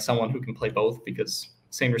particular, and like someone who can play both, because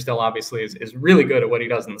Sanders-Still obviously is really good at what he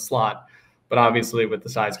does in the slot. But obviously, with the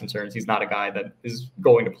size concerns, he's not a guy that is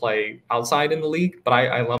going to play outside in the league. But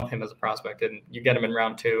I love him as a prospect, and you get him in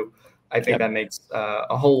round 2. I think that makes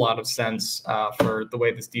a whole lot of sense for the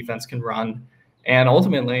way this defense can run. And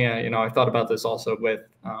ultimately, I thought about this also with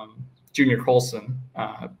Junior Colson,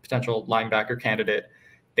 potential linebacker candidate.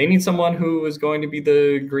 They need someone who is going to be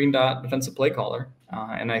the green dot defensive play caller.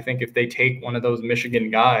 And I think if they take one of those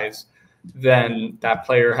Michigan guys, then that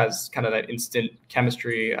player has kind of that instant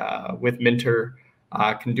chemistry with Minter,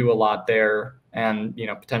 can do a lot there, and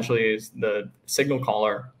potentially is the signal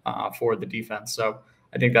caller for the defense. So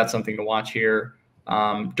I think that's something to watch here.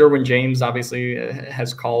 Derwin James obviously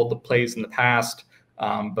has called the plays in the past,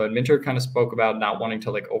 but Minter kind of spoke about not wanting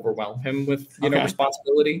to like overwhelm him with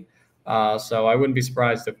responsibility. So I wouldn't be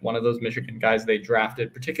surprised if one of those Michigan guys they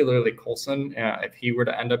drafted, particularly Colson, if he were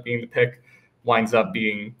to end up being the pick, winds up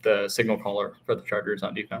being the signal caller for the Chargers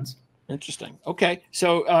on defense. Interesting. Okay.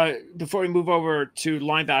 So before we move over to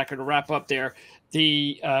linebacker to wrap up there,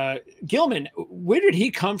 Gilman, where did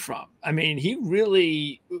he come from? I mean,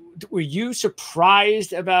 were you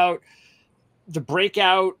surprised about the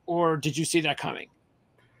breakout, or did you see that coming?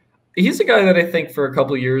 He's a guy that I think for a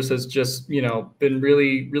couple of years has just, been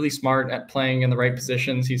really, really smart at playing in the right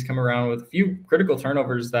positions. He's come around with a few critical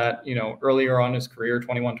turnovers that, earlier on in his career,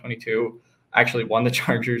 21, 22, actually won the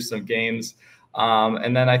Chargers some games.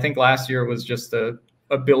 And then I think last year was just a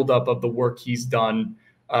buildup of the work he's done,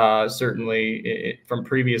 certainly from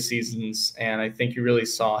previous seasons. And I think you really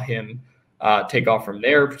saw him take off from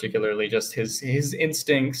there, particularly just his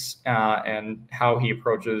instincts and how he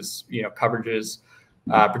approaches, coverages,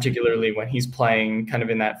 particularly when he's playing kind of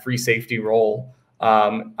in that free safety role.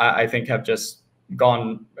 I think have just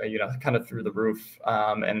gone, kind of through the roof.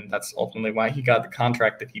 And that's ultimately why he got the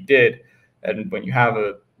contract that he did. And when you have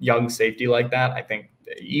a young safety like that, I think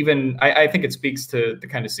I think it speaks to the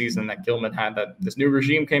kind of season that Gilman had, that this new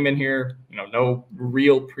regime came in here, no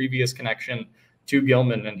real previous connection to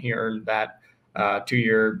Gilman, and he earned that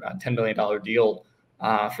 2-year, $10 million deal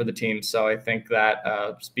for the team. So I think that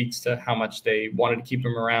speaks to how much they wanted to keep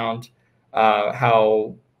him around,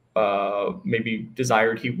 how maybe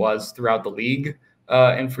desired he was throughout the league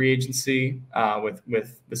in free agency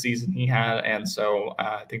with the season he had. And so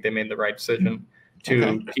I think they made the right decision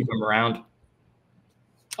to keep him around.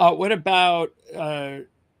 What about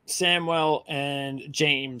Samuel and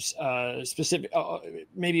James?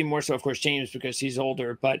 Maybe more so, of course, James, because he's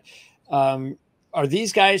older. But are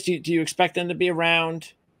these guys? Do you expect them to be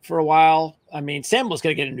around for a while? I mean, Samuel's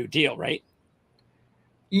going to get a new deal, right?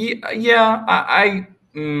 Yeah. I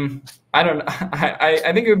don't know.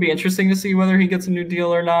 I think it would be interesting to see whether he gets a new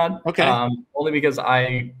deal or not. Okay. Only because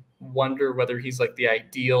I wonder whether he's like the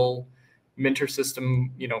ideal Minter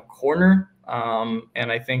system, corner.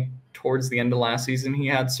 And I think towards the end of last season, he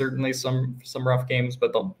had certainly some rough games,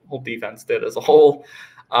 but the whole defense did as a whole.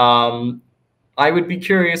 I would be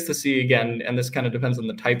curious to see again, and this kind of depends on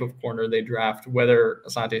the type of corner they draft, whether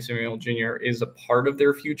Asante Samuel Jr. is a part of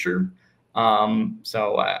their future.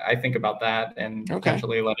 So I think about that and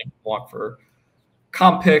potentially letting him walk for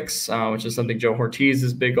comp picks, which is something Joe Ortiz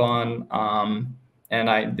is big on.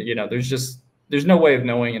 And there's no way of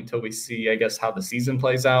knowing until we see, I guess, how the season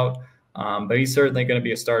plays out. But he's certainly going to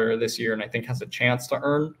be a starter this year, and I think has a chance to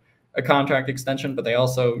earn a contract extension. But they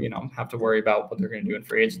also, have to worry about what they're going to do in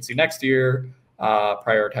free agency next year,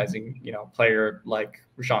 prioritizing, player like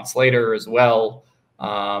Rashawn Slater as well,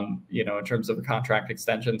 in terms of a contract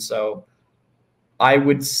extension. So I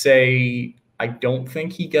would say I don't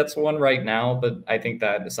think he gets one right now, but I think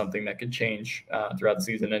that is something that could change throughout the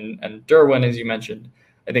season. And Derwin, as you mentioned,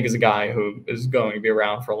 I think is a guy who is going to be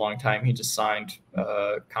around for a long time. He just signed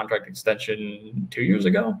a contract extension 2 years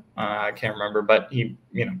ago. I can't remember, but he,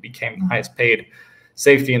 became the highest paid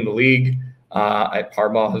safety in the league.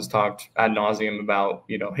 Harbaugh has talked ad nauseum about,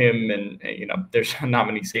 him and, there's not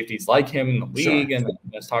many safeties like him in the league. Sure.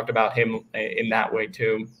 And has talked about him in that way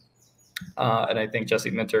too. And I think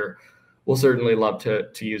Jesse Minter will certainly love to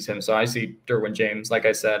use him. So I see Derwin James. Like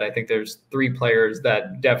I said, I think there's 3 players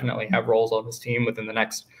that definitely have roles on this team within the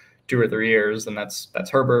next 2 or 3 years. And that's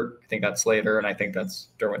Herbert. I think that's Slater. And I think that's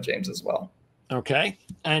Derwin James as well. Okay.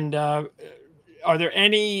 And are there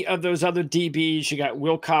any of those other DBs? You got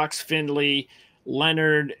Wilcox, Finley,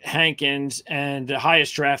 Leonard, Hankins, and the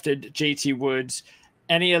highest drafted JT Woods.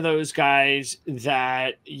 Any of those guys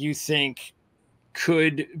that you think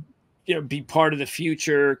could be part of the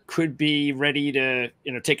future, could be ready to,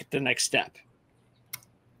 take it the next step?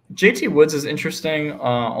 JT Woods is interesting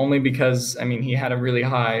only because, he had a really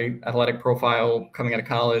high athletic profile coming out of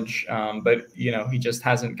college, but, he just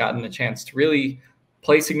hasn't gotten a chance to really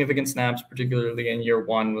play significant snaps, particularly in year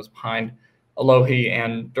 1, was behind Alohi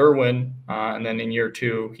and Derwin. And then in year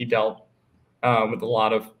 2, he dealt with a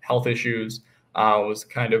lot of health issues, was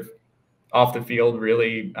kind of off the field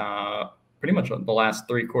really pretty much the last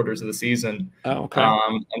 3 quarters of the season. Oh, okay.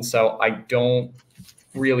 And so I don't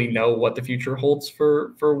really know what the future holds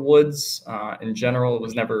for Woods. In general, it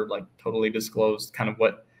was never like totally disclosed kind of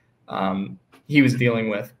what he was dealing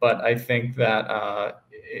with. But I think that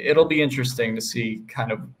it'll be interesting to see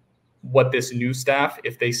kind of what this new staff,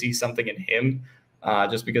 if they see something in him,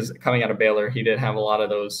 just because coming out of Baylor, he did have a lot of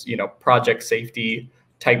those, project safety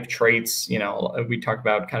type traits. We talked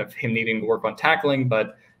about kind of him needing to work on tackling,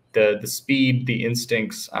 but the speed, the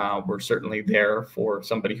instincts were certainly there for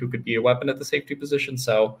somebody who could be a weapon at the safety position.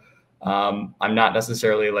 So I'm not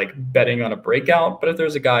necessarily like betting on a breakout, but if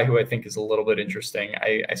there's a guy who I think is a little bit interesting,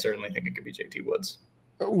 I certainly think it could be JT Woods.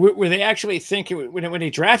 Were they actually thinking when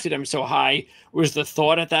they drafted him so high, was the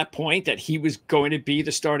thought at that point that he was going to be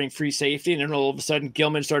the starting free safety, and then all of a sudden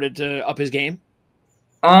Gilman started to up his game?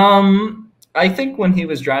 I think when he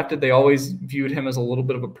was drafted, they always viewed him as a little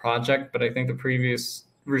bit of a project, but I think the previous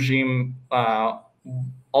regime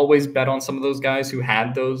always bet on some of those guys who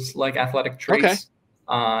had those like athletic traits.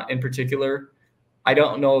 In particular, I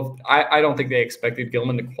don't know if I don't think they expected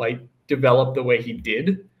Gilman to quite develop the way he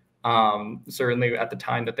did. Certainly at the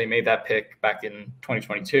time that they made that pick back in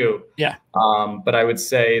 2022. Yeah. But I would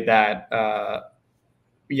say that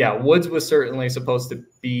Woods was certainly supposed to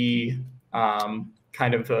be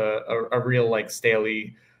kind of a real like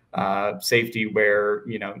Staley safety where,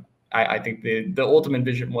 I think the ultimate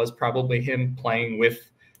vision was probably him playing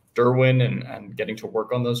with Derwin and getting to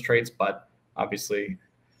work on those traits. But obviously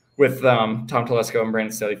with Tom Telesco and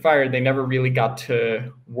Brandon Staley fired, they never really got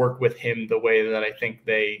to work with him the way that I think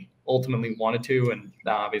they ultimately wanted to. And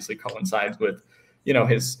obviously coincides with,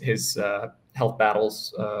 his health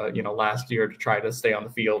battles, last year to try to stay on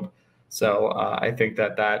the field. So I think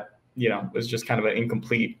that was just kind of an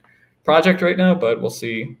incomplete project right now, but we'll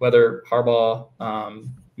see whether Harbaugh,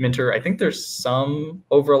 Minter, I think there's some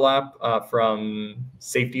overlap from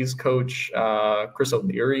safeties coach Chris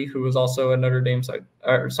O'Leary, who was also at Notre Dame. So,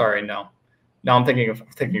 I'm thinking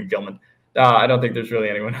of Gilman. I don't think there's really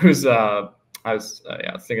anyone who's I was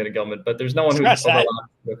thinking of Gilman, but there's no one who's overlapped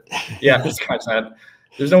with. Yeah, scratch that.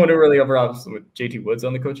 There's no one who really overlaps with JT Woods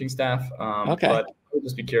on the coaching staff. But I would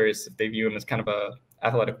just be curious if they view him as kind of a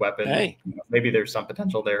athletic weapon. Hey. Maybe there's some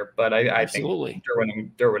potential there, but I think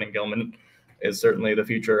Derwin and Gilman is certainly the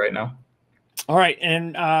future right now. All right,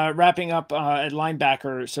 and wrapping up at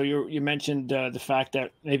linebacker. So you mentioned the fact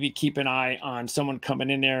that maybe keep an eye on someone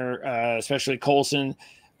coming in there, especially Colson.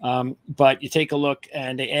 But you take a look,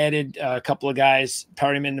 and they added a couple of guys.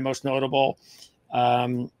 Perryman, the most notable.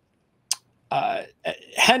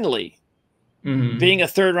 Henley, being a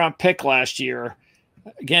third-round pick last year.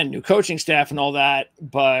 Again, new coaching staff and all that,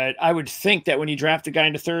 but I would think that when you draft a guy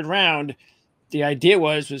in the third round, the idea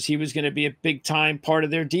was he was going to be a big-time part of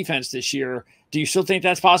their defense this year. Do you still think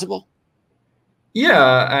that's possible?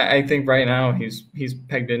 Yeah, I think right now he's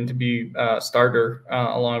pegged in to be a starter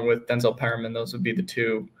along with Denzel Perryman. Those would be the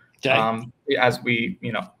two. Okay. As we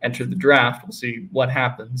enter the draft, we'll see what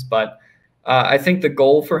happens. But I think the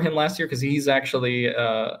goal for him last year, because he's actually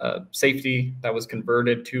a safety that was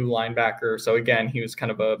converted to linebacker. So again, he was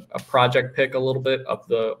kind of a project pick a little bit of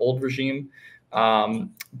the old regime.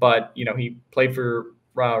 But he played for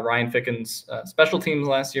Ryan Ficken's special teams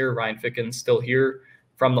last year. Ryan Ficken's still here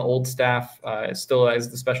from the old staff, still as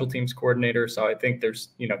the special teams coordinator. So I think there's,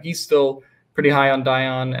 he's still pretty high on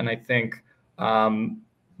Dion. And I think Dion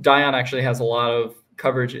actually has a lot of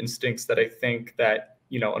coverage instincts that I think that,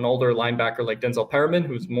 an older linebacker like Denzel Perryman,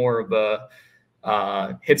 who's more of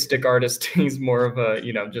a hit stick artist. He's more of a,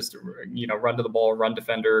 just, run to the ball, run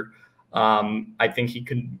defender. I think he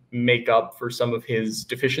could make up for some of his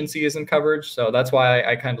deficiencies in coverage. So that's why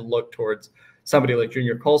I kind of look towards somebody like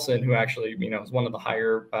Junior Colson, who actually, is one of the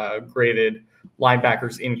higher graded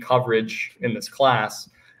linebackers in coverage in this class.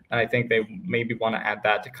 And I think they maybe want to add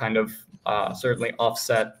that to kind of certainly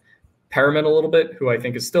offset Perriman a little bit, who I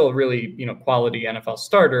think is still a really, quality NFL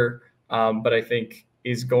starter, but I think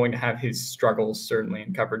is going to have his struggles certainly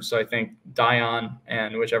in coverage. So I think Dion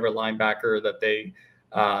and whichever linebacker that they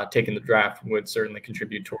take in the draft would certainly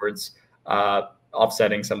contribute towards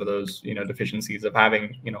offsetting some of those, deficiencies of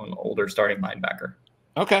having, an older starting linebacker.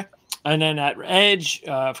 Okay. And then at edge,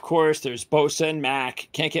 of course, there's Bosa and Mack.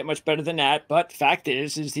 Can't get much better than that. But fact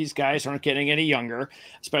is these guys aren't getting any younger,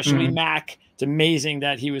 especially Mack. It's amazing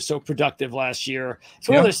that he was so productive last year. It's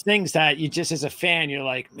one of those things that you just, as a fan, you're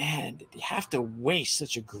like, man, did you have to waste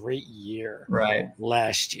such a great year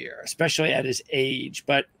last year, especially at his age?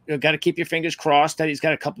 But you've got to keep your fingers crossed that he's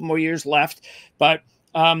got a couple more years left. But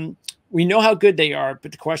we know how good they are.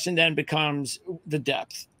 But the question then becomes the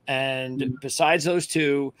depth. And besides those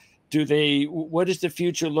two, what does the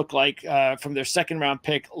future look like from their second round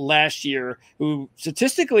pick last year, who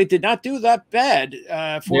statistically did not do that bad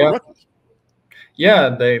for a rookie? Yeah,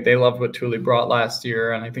 they loved what Thule brought last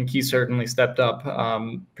year, and I think he certainly stepped up,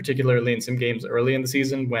 particularly in some games early in the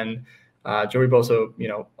season when Joey Bosa,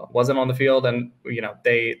 wasn't on the field. And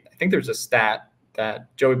I think there's a stat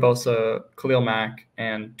that Joey Bosa, Khalil Mack,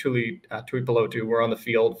 and Tuli Pelotu were on the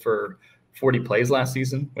field for 40 plays last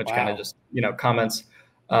season, which kind of just comments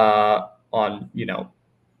on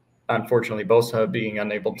unfortunately Bosa being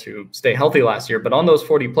unable to stay healthy last year. But on those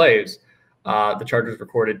 40 plays, the Chargers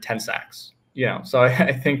recorded 10 sacks. So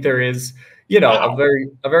I think there is a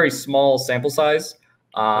very small sample size,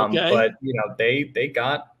 but they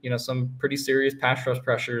got some pretty serious pass rush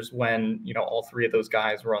pressures when all three of those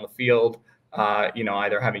guys were on the field,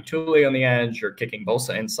 either having Thule on the edge or kicking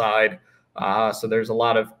Bosa inside. So there's a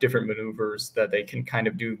lot of different maneuvers that they can kind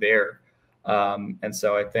of do there. And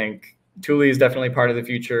so I think Thule is definitely part of the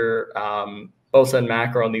future. Bosa and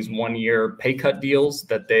Mac are on these 1-year pay cut deals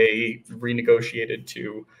that they renegotiated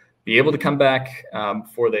to be able to come back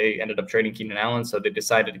before they ended up trading Keenan Allen. So they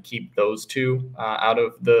decided to keep those two out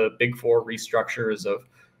of the big four restructures of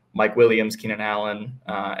Mike Williams, Keenan Allen,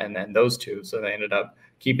 and then those two. So they ended up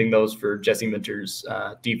keeping those for Jesse Minter's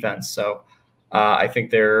defense. So I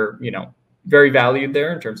think they're, very valued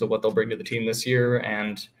there in terms of what they'll bring to the team this year.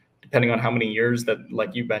 And depending on how many years that,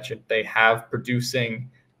 like you mentioned, they have producing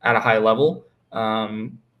at a high level,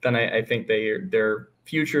 then I think their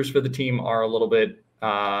futures for the team are a little bit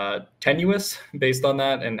tenuous based on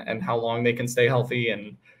that and how long they can stay healthy.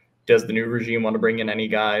 And does the new regime want to bring in any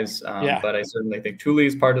guys? But I certainly think Thule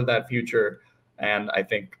is part of that future. And I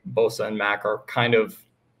think Bosa and Mac are kind of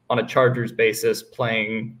on a Chargers basis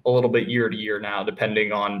playing a little bit year to year now,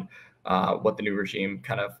 depending on what the new regime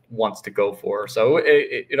kind of wants to go for. So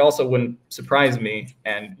it also wouldn't surprise me.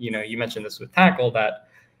 And, you mentioned this with tackle, that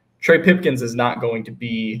Trey Pipkins is not going to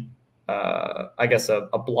be, I guess,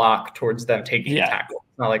 a block towards them taking a tackle.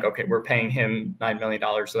 It's not like, okay, we're paying him $9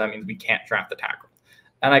 million, so that means we can't draft the tackle.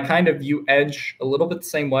 And I kind of view Edge a little bit the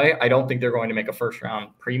same way. I don't think they're going to make a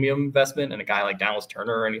first-round premium investment in a guy like Dallas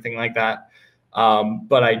Turner or anything like that.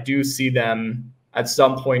 But I do see them at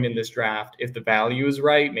some point in this draft, if the value is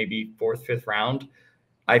right, maybe 4th, 5th round,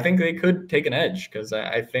 I think they could take an edge, because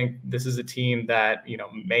I think this is a team that,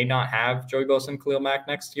 may not have Joey Bosa and Khalil Mack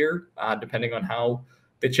next year, depending on how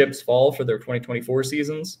the chips fall for their 2024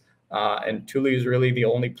 seasons. And Thule is really the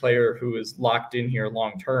only player who is locked in here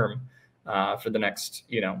long-term for the next,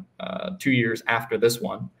 2 years after this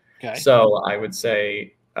one. Okay. So I would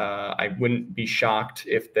say I wouldn't be shocked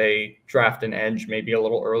if they draft an edge maybe a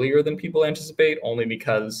little earlier than people anticipate, only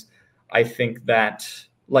because I think that,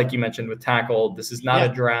 like you mentioned with tackle, this is not a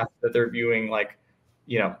draft that they're viewing like,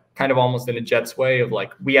 kind of almost in a Jets way of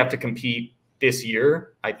like, we have to compete this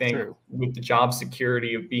year. I think with the job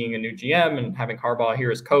security of being a new GM and having Harbaugh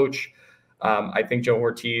here as coach, I think Joe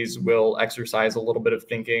Ortiz will exercise a little bit of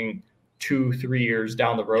thinking 2-3 years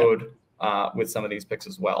down the road with some of these picks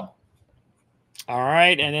as well. All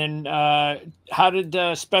right. And then how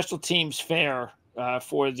did special teams fare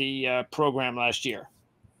for the program last year?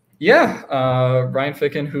 Yeah. Ryan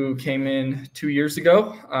Ficken, who came in 2 years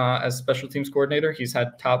ago as special teams coordinator, he's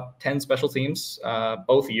had top 10 special teams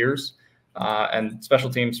both years. And special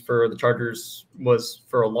teams for the Chargers was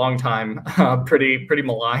for a long time pretty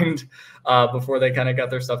maligned before they kind of got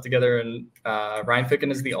their stuff together. And Ryan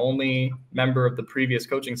Ficken is the only member of the previous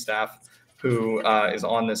coaching staff who is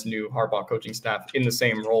on this new Harbaugh coaching staff in the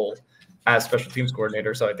same role as special teams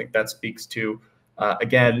coordinator. So I think that speaks to,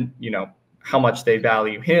 again, how much they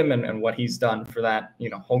value him and what he's done for that,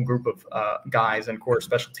 whole group of guys and core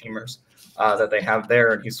special teamers that they have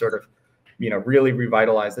there. And he's sort of, really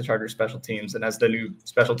revitalized the Chargers special teams. And as the new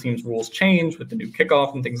special teams rules change with the new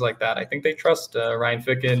kickoff and things like that, I think they trust Ryan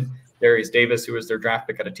Ficken, Darius Davis, who was their draft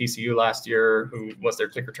pick out of TCU last year, who was their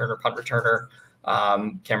kick returner, punt returner.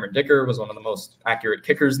 Cameron Dicker was one of the most accurate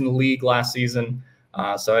kickers in the league last season.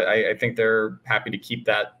 So I think they're happy to keep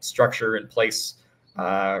that structure in place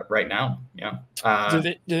right now. Yeah.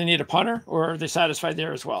 Do they need a punter, or are they satisfied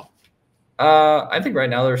there as well? I think right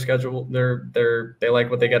now they're scheduled. They like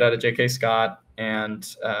what they get out of J.K. Scott,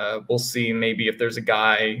 and we'll see maybe if there's a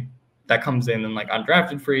guy that comes in and like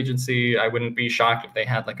undrafted free agency. I wouldn't be shocked if they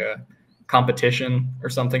had like a competition or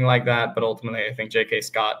something like that. But ultimately, I think J.K.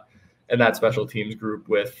 Scott and that special teams group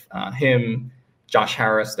with him, Josh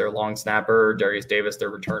Harris, their long snapper, Darius Davis,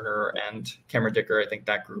 their returner, and Cameron Dicker, I think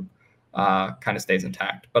that group kind of stays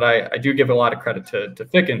intact. But I do give a lot of credit to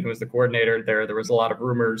Ficken, who was the coordinator there. There was a lot of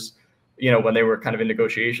rumors, when they were kind of in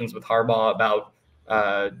negotiations with Harbaugh about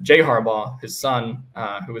Jay Harbaugh, his son,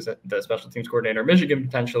 who was the special teams coordinator of Michigan,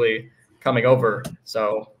 potentially coming over.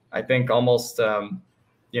 So I think almost, not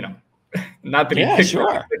that he picked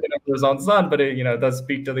up for his own son, but it, does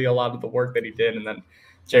speak to a lot of the work that he did. And then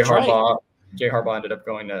Jay Harbaugh ended up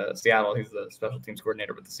going to Seattle. He's the special teams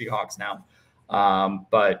coordinator with the Seahawks now.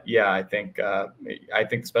 But yeah, I think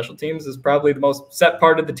special teams is probably the most set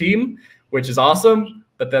part of the team, which is awesome.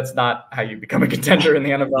 But that's not how you become a contender in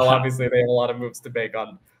the NFL. Obviously, they have a lot of moves to make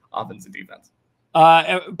on offense and defense.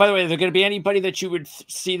 By the way, are there going to be anybody that you would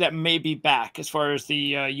see that may be back as far as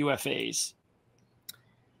the UFAs?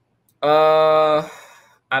 Out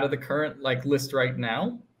of the current list right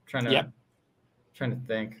now, trying to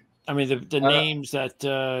think. I mean, the names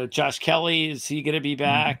that Josh Kelly, is he going to be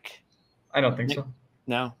back? I don't think so.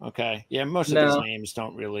 No? Okay. Yeah, most of these No. names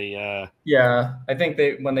don't really Yeah, I think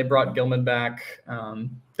when they brought Gilman back,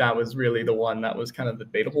 that was really the one that was kind of the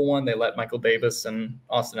debatable one. They let Michael Davis and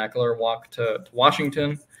Austin Eckler walk to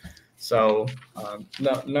Washington. So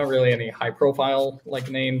not really any high profile like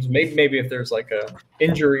names. Maybe if there's like a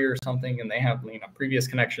injury or something and they have previous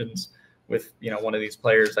connections with one of these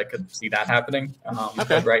players, I could see that happening.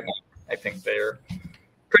 But right now, I think they're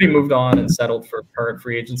pretty moved on and settled for current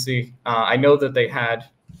free agency. I know that they had,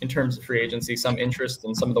 in terms of free agency, some interest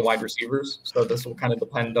in some of the wide receivers. So this will kind of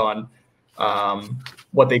depend on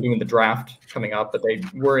what they do in the draft coming up. But they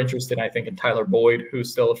were interested, I think, in Tyler Boyd, who's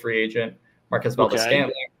still a free agent. Marquez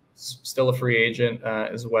Valdes-Scantling, still a free agent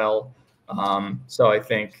as well. So I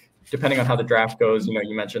think depending on how the draft goes,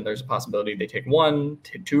 you mentioned there's a possibility they take 1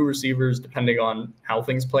 to 2 receivers, depending on how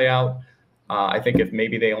things play out. I think if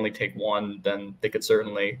maybe they only take 1, then they could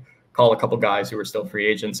certainly call a couple guys who are still free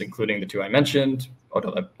agents, including the 2 I mentioned.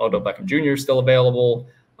 Odell Beckham Jr. is still available.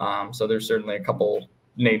 So there's certainly a couple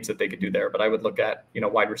names that they could do there. But I would look at,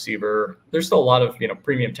 wide receiver. There's still a lot of,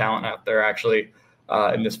 premium talent out there actually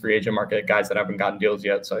in this free agent market, guys that haven't gotten deals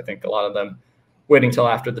yet. So I think a lot of them waiting till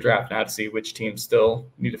after the draft now to see which teams still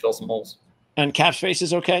need to fill some holes. And cap space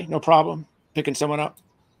is okay? No problem picking someone up?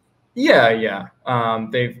 Yeah.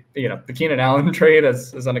 They've, the Keenan Allen trade,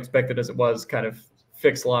 as unexpected as it was, kind of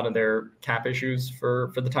fixed a lot of their cap issues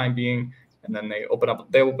for the time being. And then they open up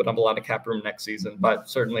a lot of cap room next season. But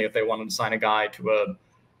certainly if they wanted to sign a guy to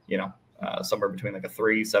somewhere between like a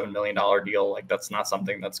 $3-7 million deal, like that's not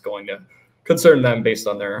something that's going to concern them based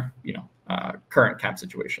on their, current cap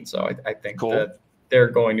situation. So I think that they're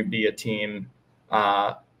going to be a team,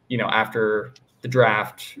 after the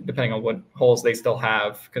draft, depending on what holes they still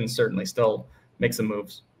have, can certainly still make some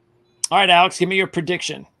moves. All right, Alex, give me your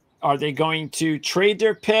prediction. Are they going to trade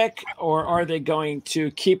their pick, or are they going to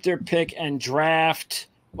keep their pick and draft?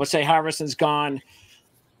 Let's say Harrison's gone.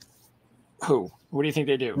 Who? What do you think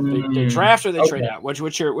they do? They draft or they trade out? What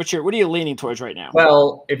are you leaning towards right now?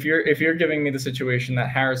 Well, if you're giving me the situation that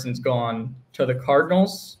Harrison's gone to the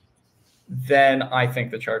Cardinals, then I think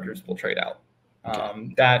the Chargers will trade out.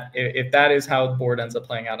 That if that is how the board ends up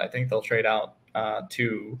playing out, I think they'll trade out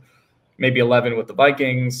to maybe 11 with the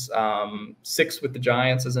Vikings, 6 with the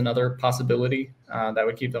Giants is another possibility that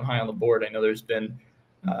would keep them high on the board. I know there's been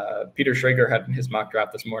Peter Schrager had in his mock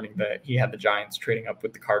draft this morning that he had the Giants trading up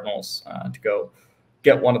with the Cardinals to go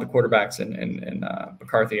get one of the quarterbacks in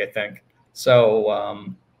McCarthy, I think.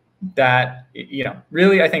 So that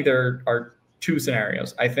really, I think there are 2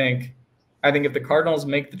 scenarios. I think if the Cardinals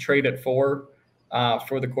make the trade at 4.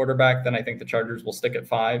 For the quarterback, then I think the Chargers will stick at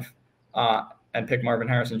 5 and pick Marvin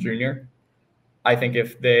Harrison Jr. I think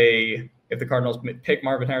if the Cardinals pick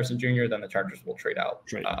Marvin Harrison Jr., then the Chargers will trade out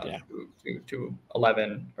to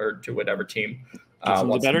 11 or to whatever team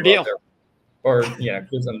wants a better deal, or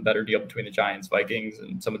gives them a better deal between the Giants, Vikings,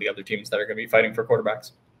 and some of the other teams that are going to be fighting for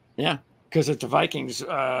quarterbacks. Yeah. Because if the Vikings,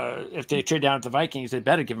 if they trade down at the Vikings, they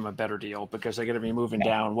better give them a better deal because they're going to be moving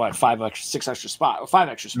down 5 extra spots.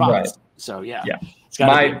 Right. So it's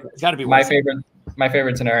got to be my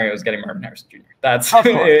favorite scenario is getting Marvin Harrison Jr. That's of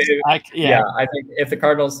course. I think if the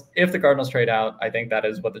Cardinals trade out, I think that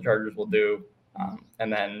is what the Chargers will do.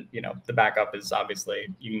 And then the backup is obviously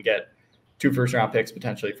you can get 2 first-round picks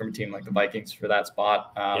potentially from a team like the Vikings for that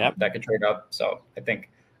spot that could trade up. So I think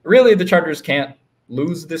really the Chargers can't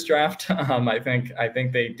lose this draft. I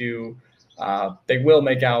think they do. They will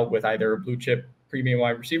make out with either a blue chip premium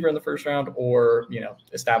wide receiver in the first round, or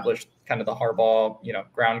establish kind of the Harbaugh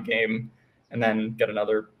ground game, and then get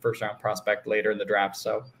another first round prospect later in the draft.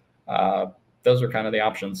 So those are kind of the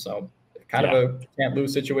options. So kind of a can't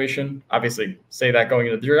lose situation. Obviously, say that going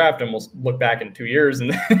into the draft, and we'll look back in 2 years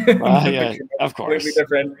and of course, completely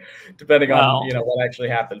different depending on what actually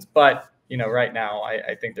happens. But right now,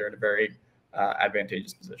 I think they're in a very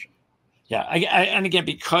advantageous position. Yeah, and again,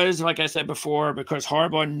 because like I said before, because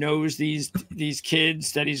Harbaugh knows these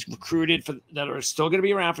kids that he's recruited for that are still going to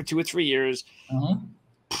be around for 2 or 3 years,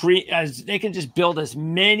 as they can just build as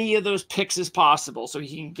many of those picks as possible, so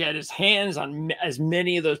he can get his hands on as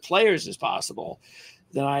many of those players as possible.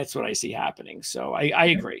 Then that's what I see happening. So I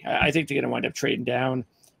agree. I think they're going to wind up trading down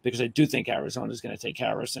because I do think Arizona is going to take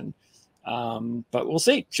Harrison. But we'll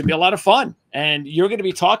see. Should be a lot of fun. And you're going to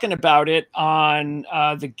be talking about it on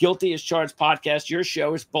the Guilty as Charged podcast. Your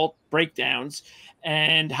show is both breakdowns.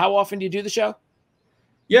 And how often do you do the show?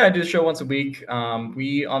 Yeah, I do the show once a week.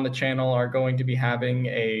 We on the channel are going to be having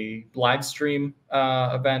a live stream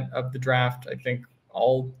event of the draft, I think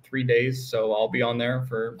all 3 days. So I'll be on there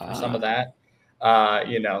for some of that.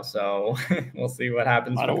 So we'll see what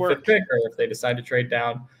happens with the 5th pick, or if they decide to trade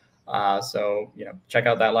down. So, check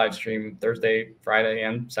out that live stream Thursday, Friday,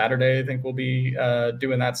 and Saturday. I think we'll be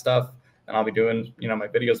doing that stuff, and I'll be doing, my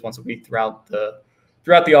videos once a week throughout the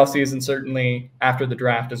off season, certainly after the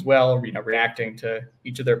draft as well, reacting to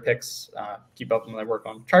each of their picks, keep up with my work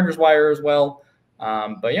on Chargers Wire as well.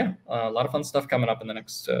 But yeah, a lot of fun stuff coming up in the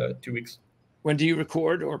next 2 weeks. When do you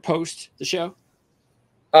record or post the show?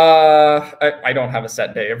 I don't have a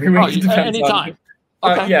set day every week. Anytime.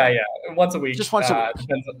 Okay. Yeah. Once a week. Just once a week.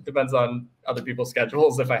 Depends on other people's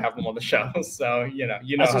schedules if I have them on the show. So,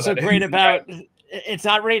 That's what's so great about it's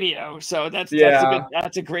not radio. So that's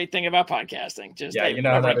a great thing about podcasting. Just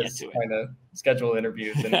how that is trying to schedule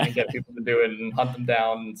interviews and get people to do it and hunt them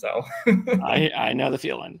down. So I know the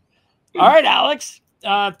feeling. All right, Alex.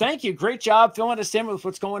 Thank you. Great job filling us in with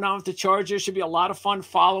what's going on with the Chargers. Should be a lot of fun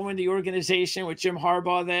following the organization with Jim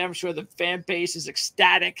Harbaugh there. I'm sure the fan base is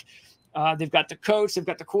ecstatic. They've got the coach, they've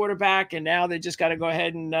got the quarterback, and now they just got to go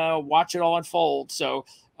ahead and watch it all unfold. So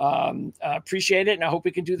appreciate it, and I hope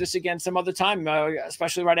we can do this again some other time,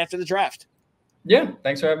 especially right after the draft. Yeah,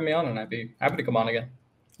 thanks for having me on, and I'd be happy to come on again.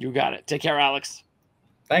 You got it. Take care, Alex.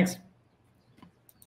 Thanks.